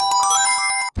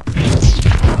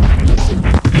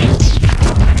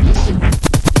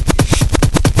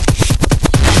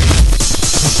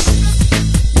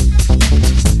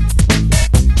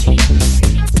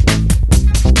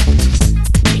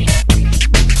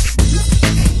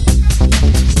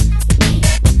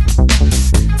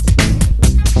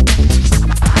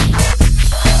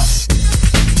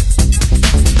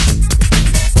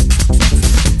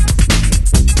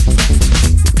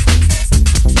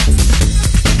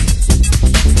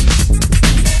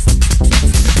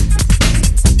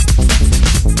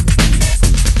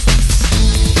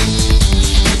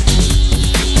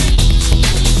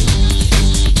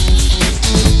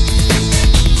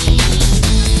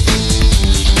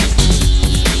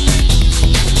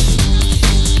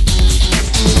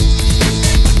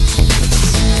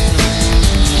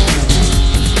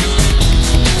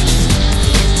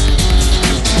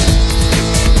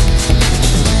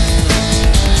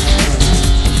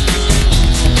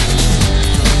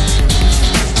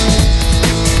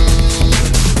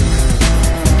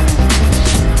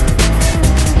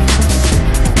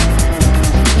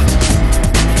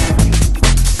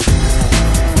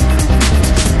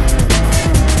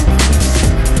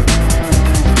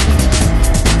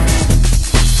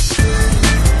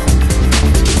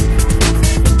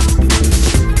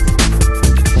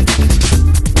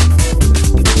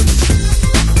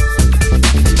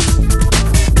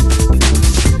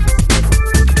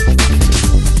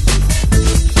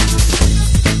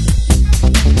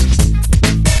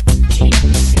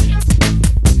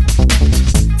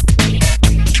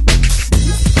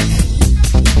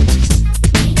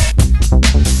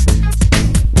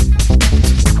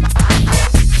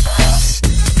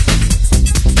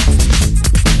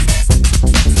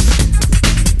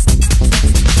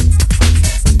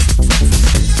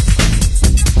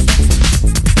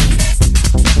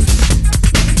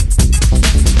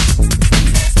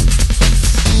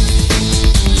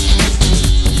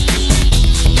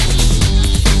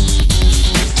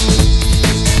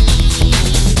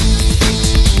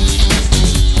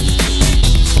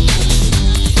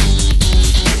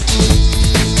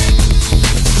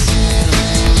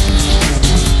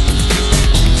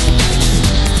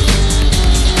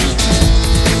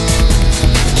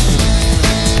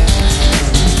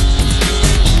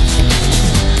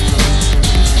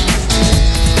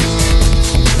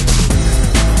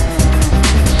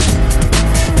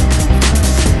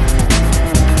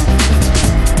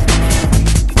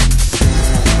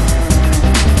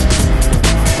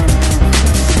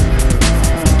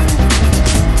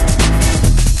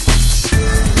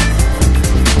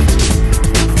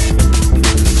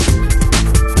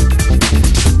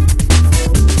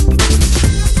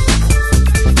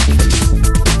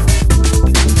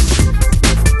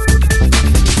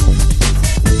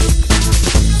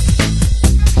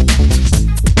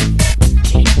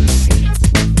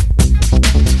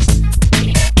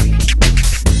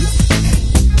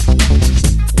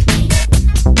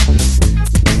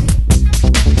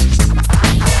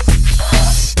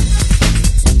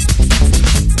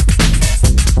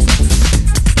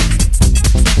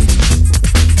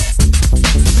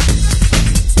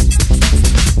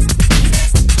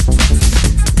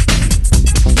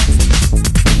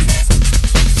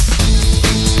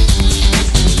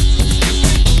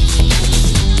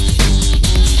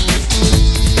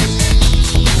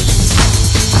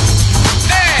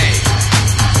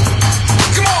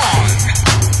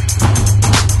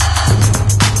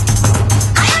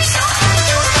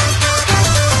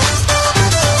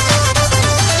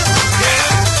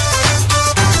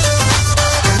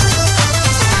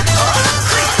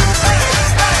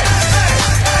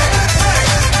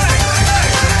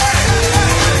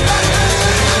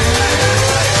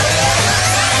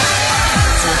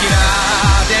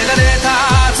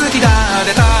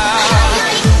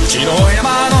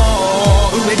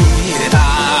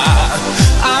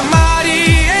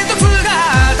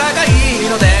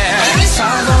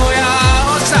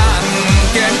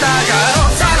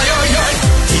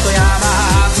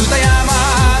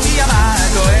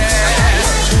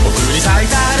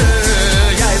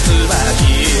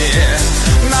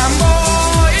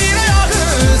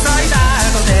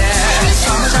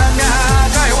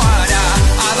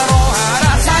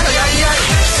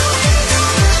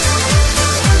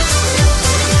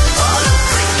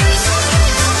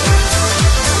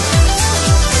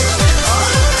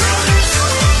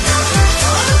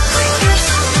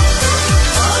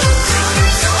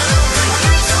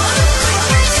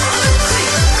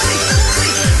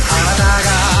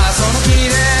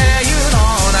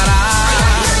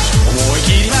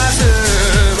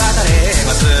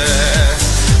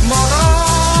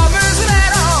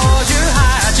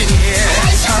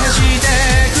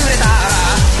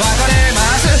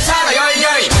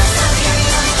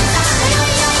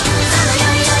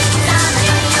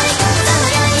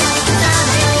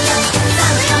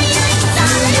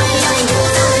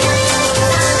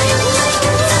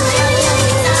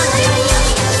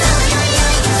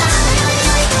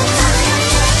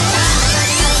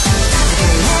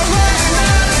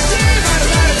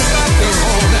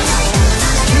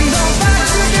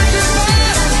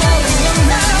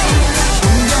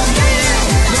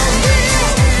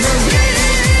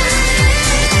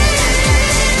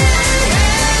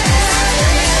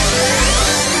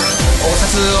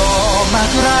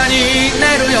 間に寝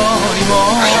るより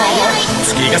も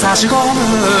月が差し込むあ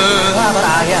ば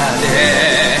ら屋で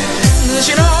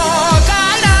主の階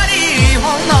にほん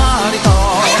のりと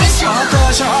少々流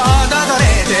れ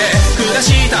て下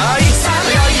したいさのよ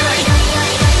いよい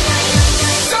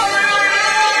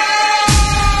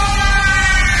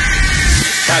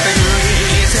縦繰り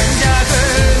戦略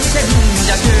戦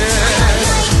略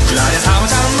くられさま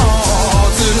ちゃんの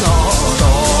鶴の音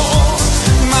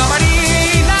ママに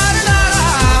なるなら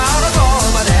あの子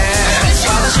まで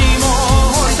私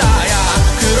も降りたや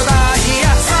黒ダイ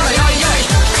ヤさのよいよい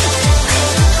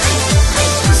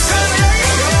さのよいよ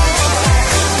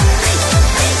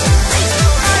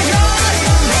あよい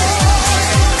よさ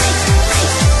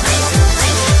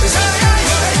のよ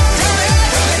いよ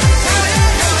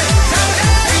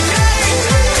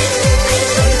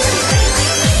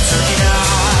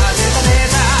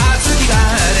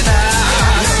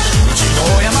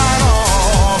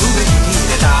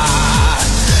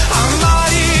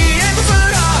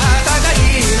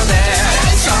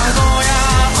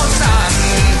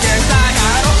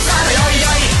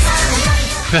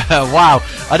Wow,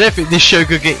 I don't think this show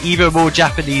could get even more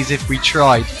Japanese if we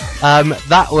tried.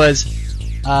 That was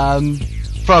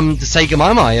from the Sega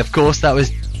Maimai, of course. That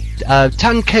was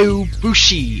Tanko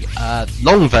Bushi,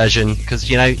 long version, because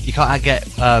you know you can't get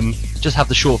just have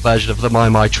the short version of the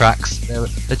Maimai tracks.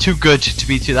 They're too good to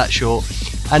be that short.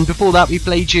 And before that, we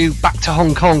played you Back to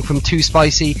Hong Kong from Too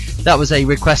Spicy. That was a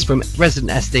request from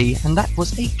Resident SD, and that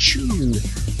was a tune.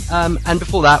 And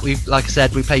before that, like I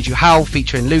said, we played you Howl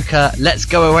featuring Luca, Let's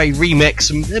Go Away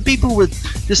remix. And people were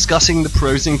discussing the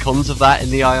pros and cons of that in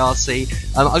the IRC.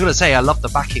 I gotta say, I love the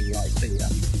backing, like the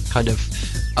kind of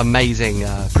amazing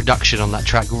production on that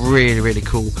track. Really, really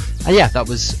cool. And yeah, that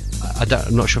was.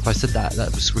 I'm not sure if I said that.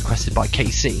 That was requested by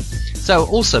KC. So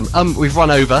awesome. We've run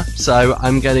over, so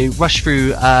I'm going to rush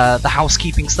through the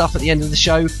housekeeping stuff at the end of the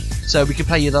show, so we can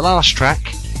play you the last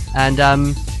track and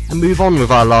move on with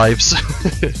our lives.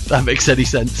 If that makes any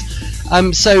sense.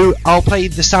 So I'll play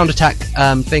the sound attack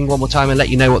thing one more time and let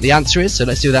you know what the answer is. So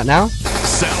let's do that now.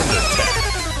 Sound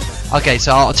attack. Okay,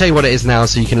 so I'll tell you what it is now,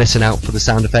 so you can listen out for the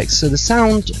sound effects. So the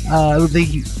sound,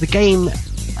 the game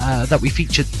that we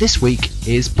featured this week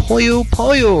is Puyo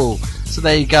Puyo. So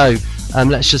there you go.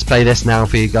 Let's just play this now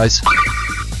for you guys.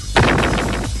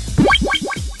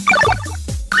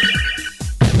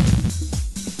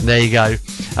 There you go.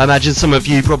 I imagine some of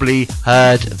you probably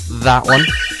heard that one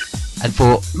and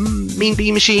thought, Mean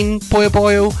Bean Machine, Puyo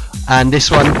Puyo. And this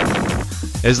one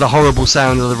is the horrible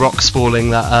sound of the rocks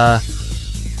falling that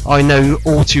I know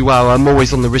all too well. I'm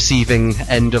always on the receiving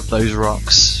end of those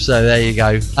rocks. So there you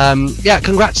go. Yeah,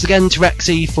 congrats again to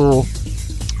Rexy for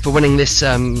winning this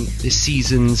this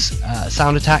season's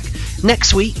sound attack.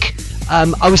 Next week,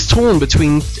 I was torn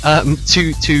between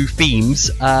two themes.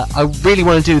 I really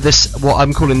want to do this, what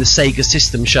I'm calling the Sega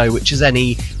System Show, which is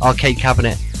any arcade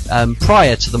cabinet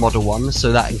prior to the Model 1.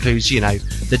 So that includes, you know,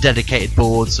 the dedicated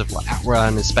boards of like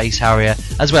Outrun and Space Harrier,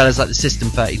 as well as like the System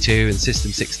 32 and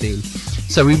System 16.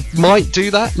 So we might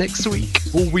do that next week,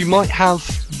 or we might have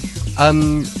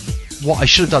what I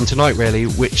should have done tonight really,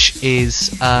 which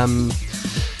is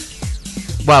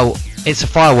well, it's a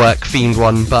firework themed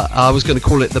one, but I was going to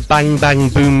call it the Bang Bang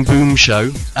Boom Boom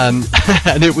Show, and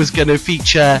it was going to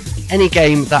feature any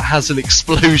game that has an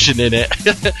explosion in it.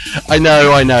 I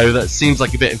know, that seems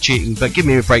like a bit of cheating, but give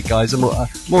me a break, guys. I'm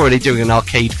already doing an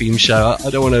arcade themed show. I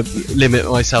don't want to limit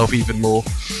myself even more.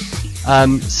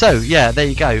 So yeah, there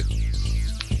you go.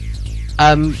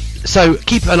 So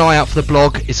keep an eye out for the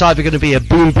blog. It's either going to be a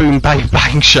Boom Boom Bang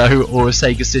Bang show or a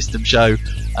Sega System show.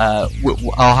 I'll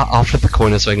flip a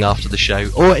coin or something after the show.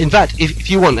 Or in fact, if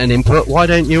you want an input, why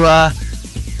don't you? Yeah,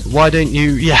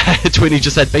 Twinny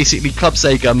just said basically Club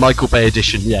Sega Michael Bay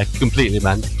edition. Yeah, completely,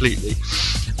 man, completely.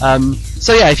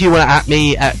 So yeah, if you want to at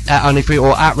me at Onlyfree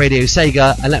or at Radio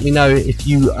Sega and let me know if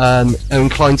you are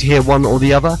inclined to hear one or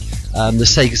the other. The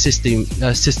Sega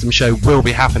System show will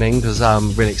be happening because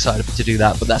I'm really excited to do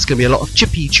that, but that's going to be a lot of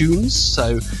chippy tunes,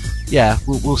 so yeah,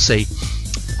 we'll see.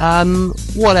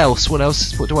 What else? What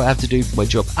do I have to do for my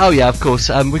job? Oh yeah, of course,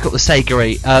 we've got the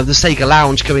Sega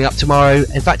Lounge coming up tomorrow.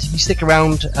 In fact, if you stick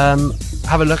around,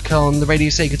 have a look on the Radio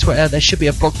Sega Twitter, there should be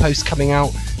a blog post coming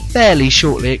out fairly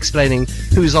shortly explaining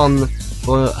who's on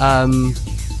for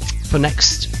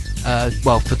next,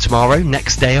 for tomorrow,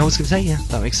 next day I was going to say, yeah,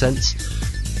 that makes sense.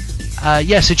 So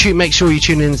make sure you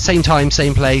tune in same time,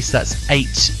 same place. That's 8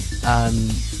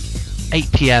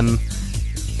 p.m.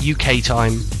 UK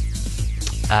time.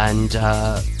 And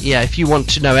if you want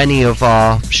to know any of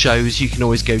our shows, you can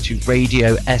always go to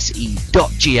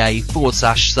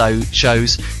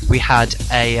radiose.ga/shows. We had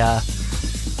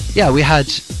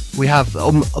we have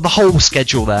the whole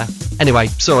schedule there. Anyway,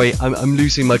 sorry, I'm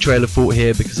losing my trail of thought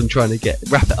here because I'm trying to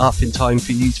wrap it up in time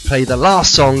for you to play the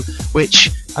last song,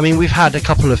 which, I mean, we've had a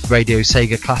couple of Radio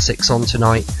Sega classics on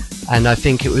tonight, and I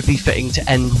think it would be fitting to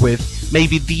end with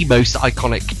maybe the most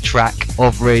iconic track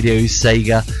of Radio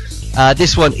Sega.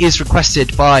 This one is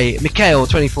requested by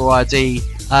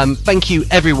Mikhail24RD. Thank you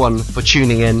everyone for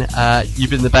tuning in.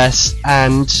 You've been the best,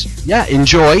 and yeah,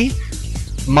 enjoy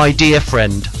My Dear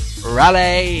Friend.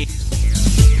 Rally!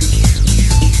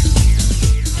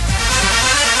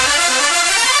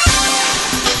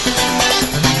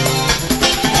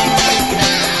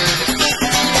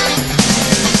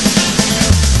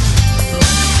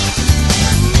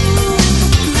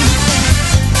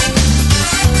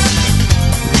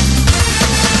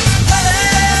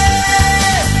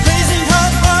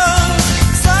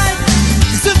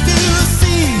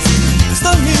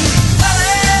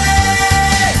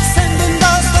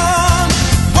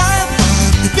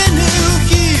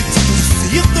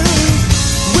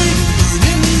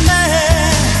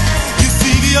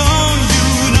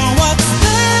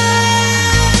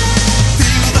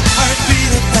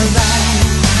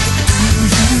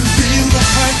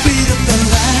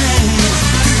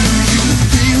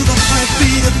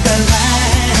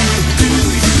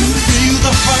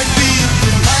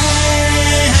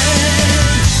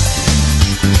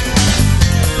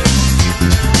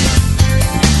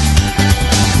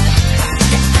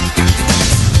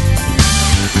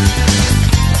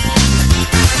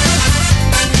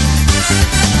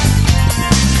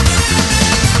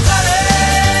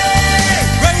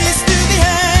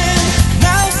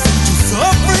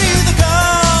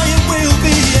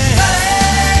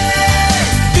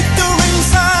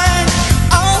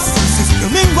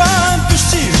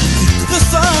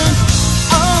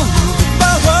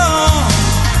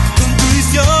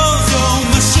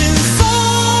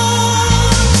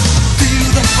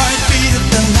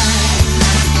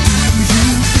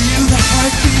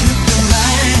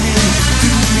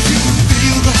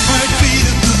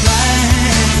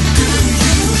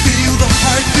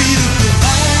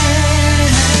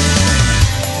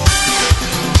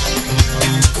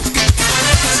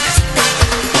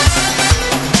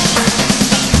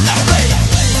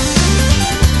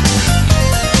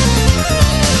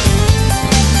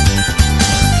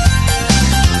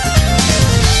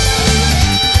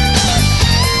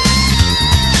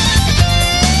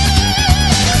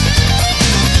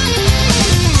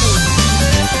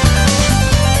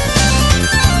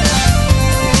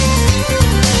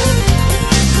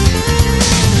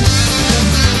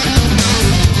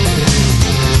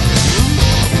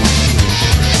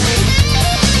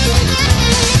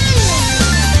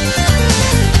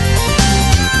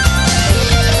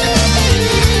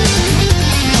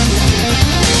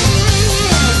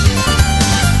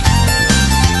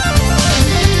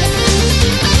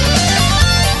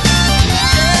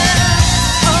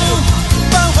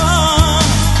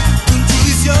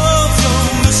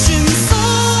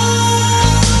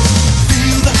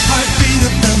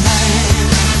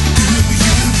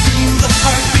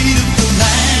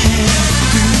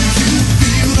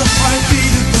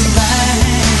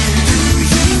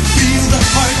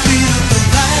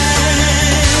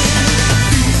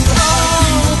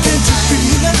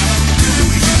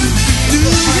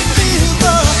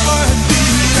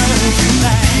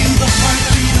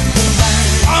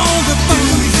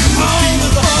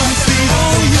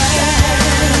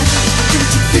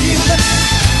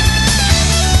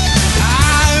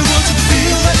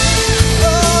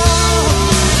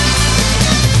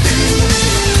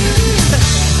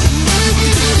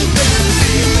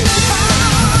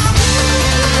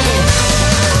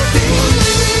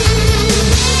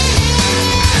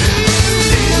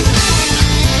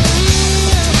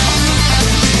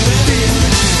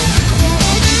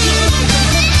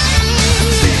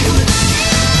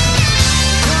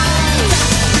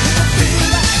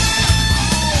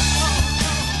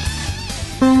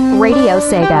 Radio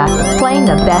Sega, playing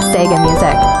the best Sega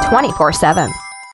music 24/7.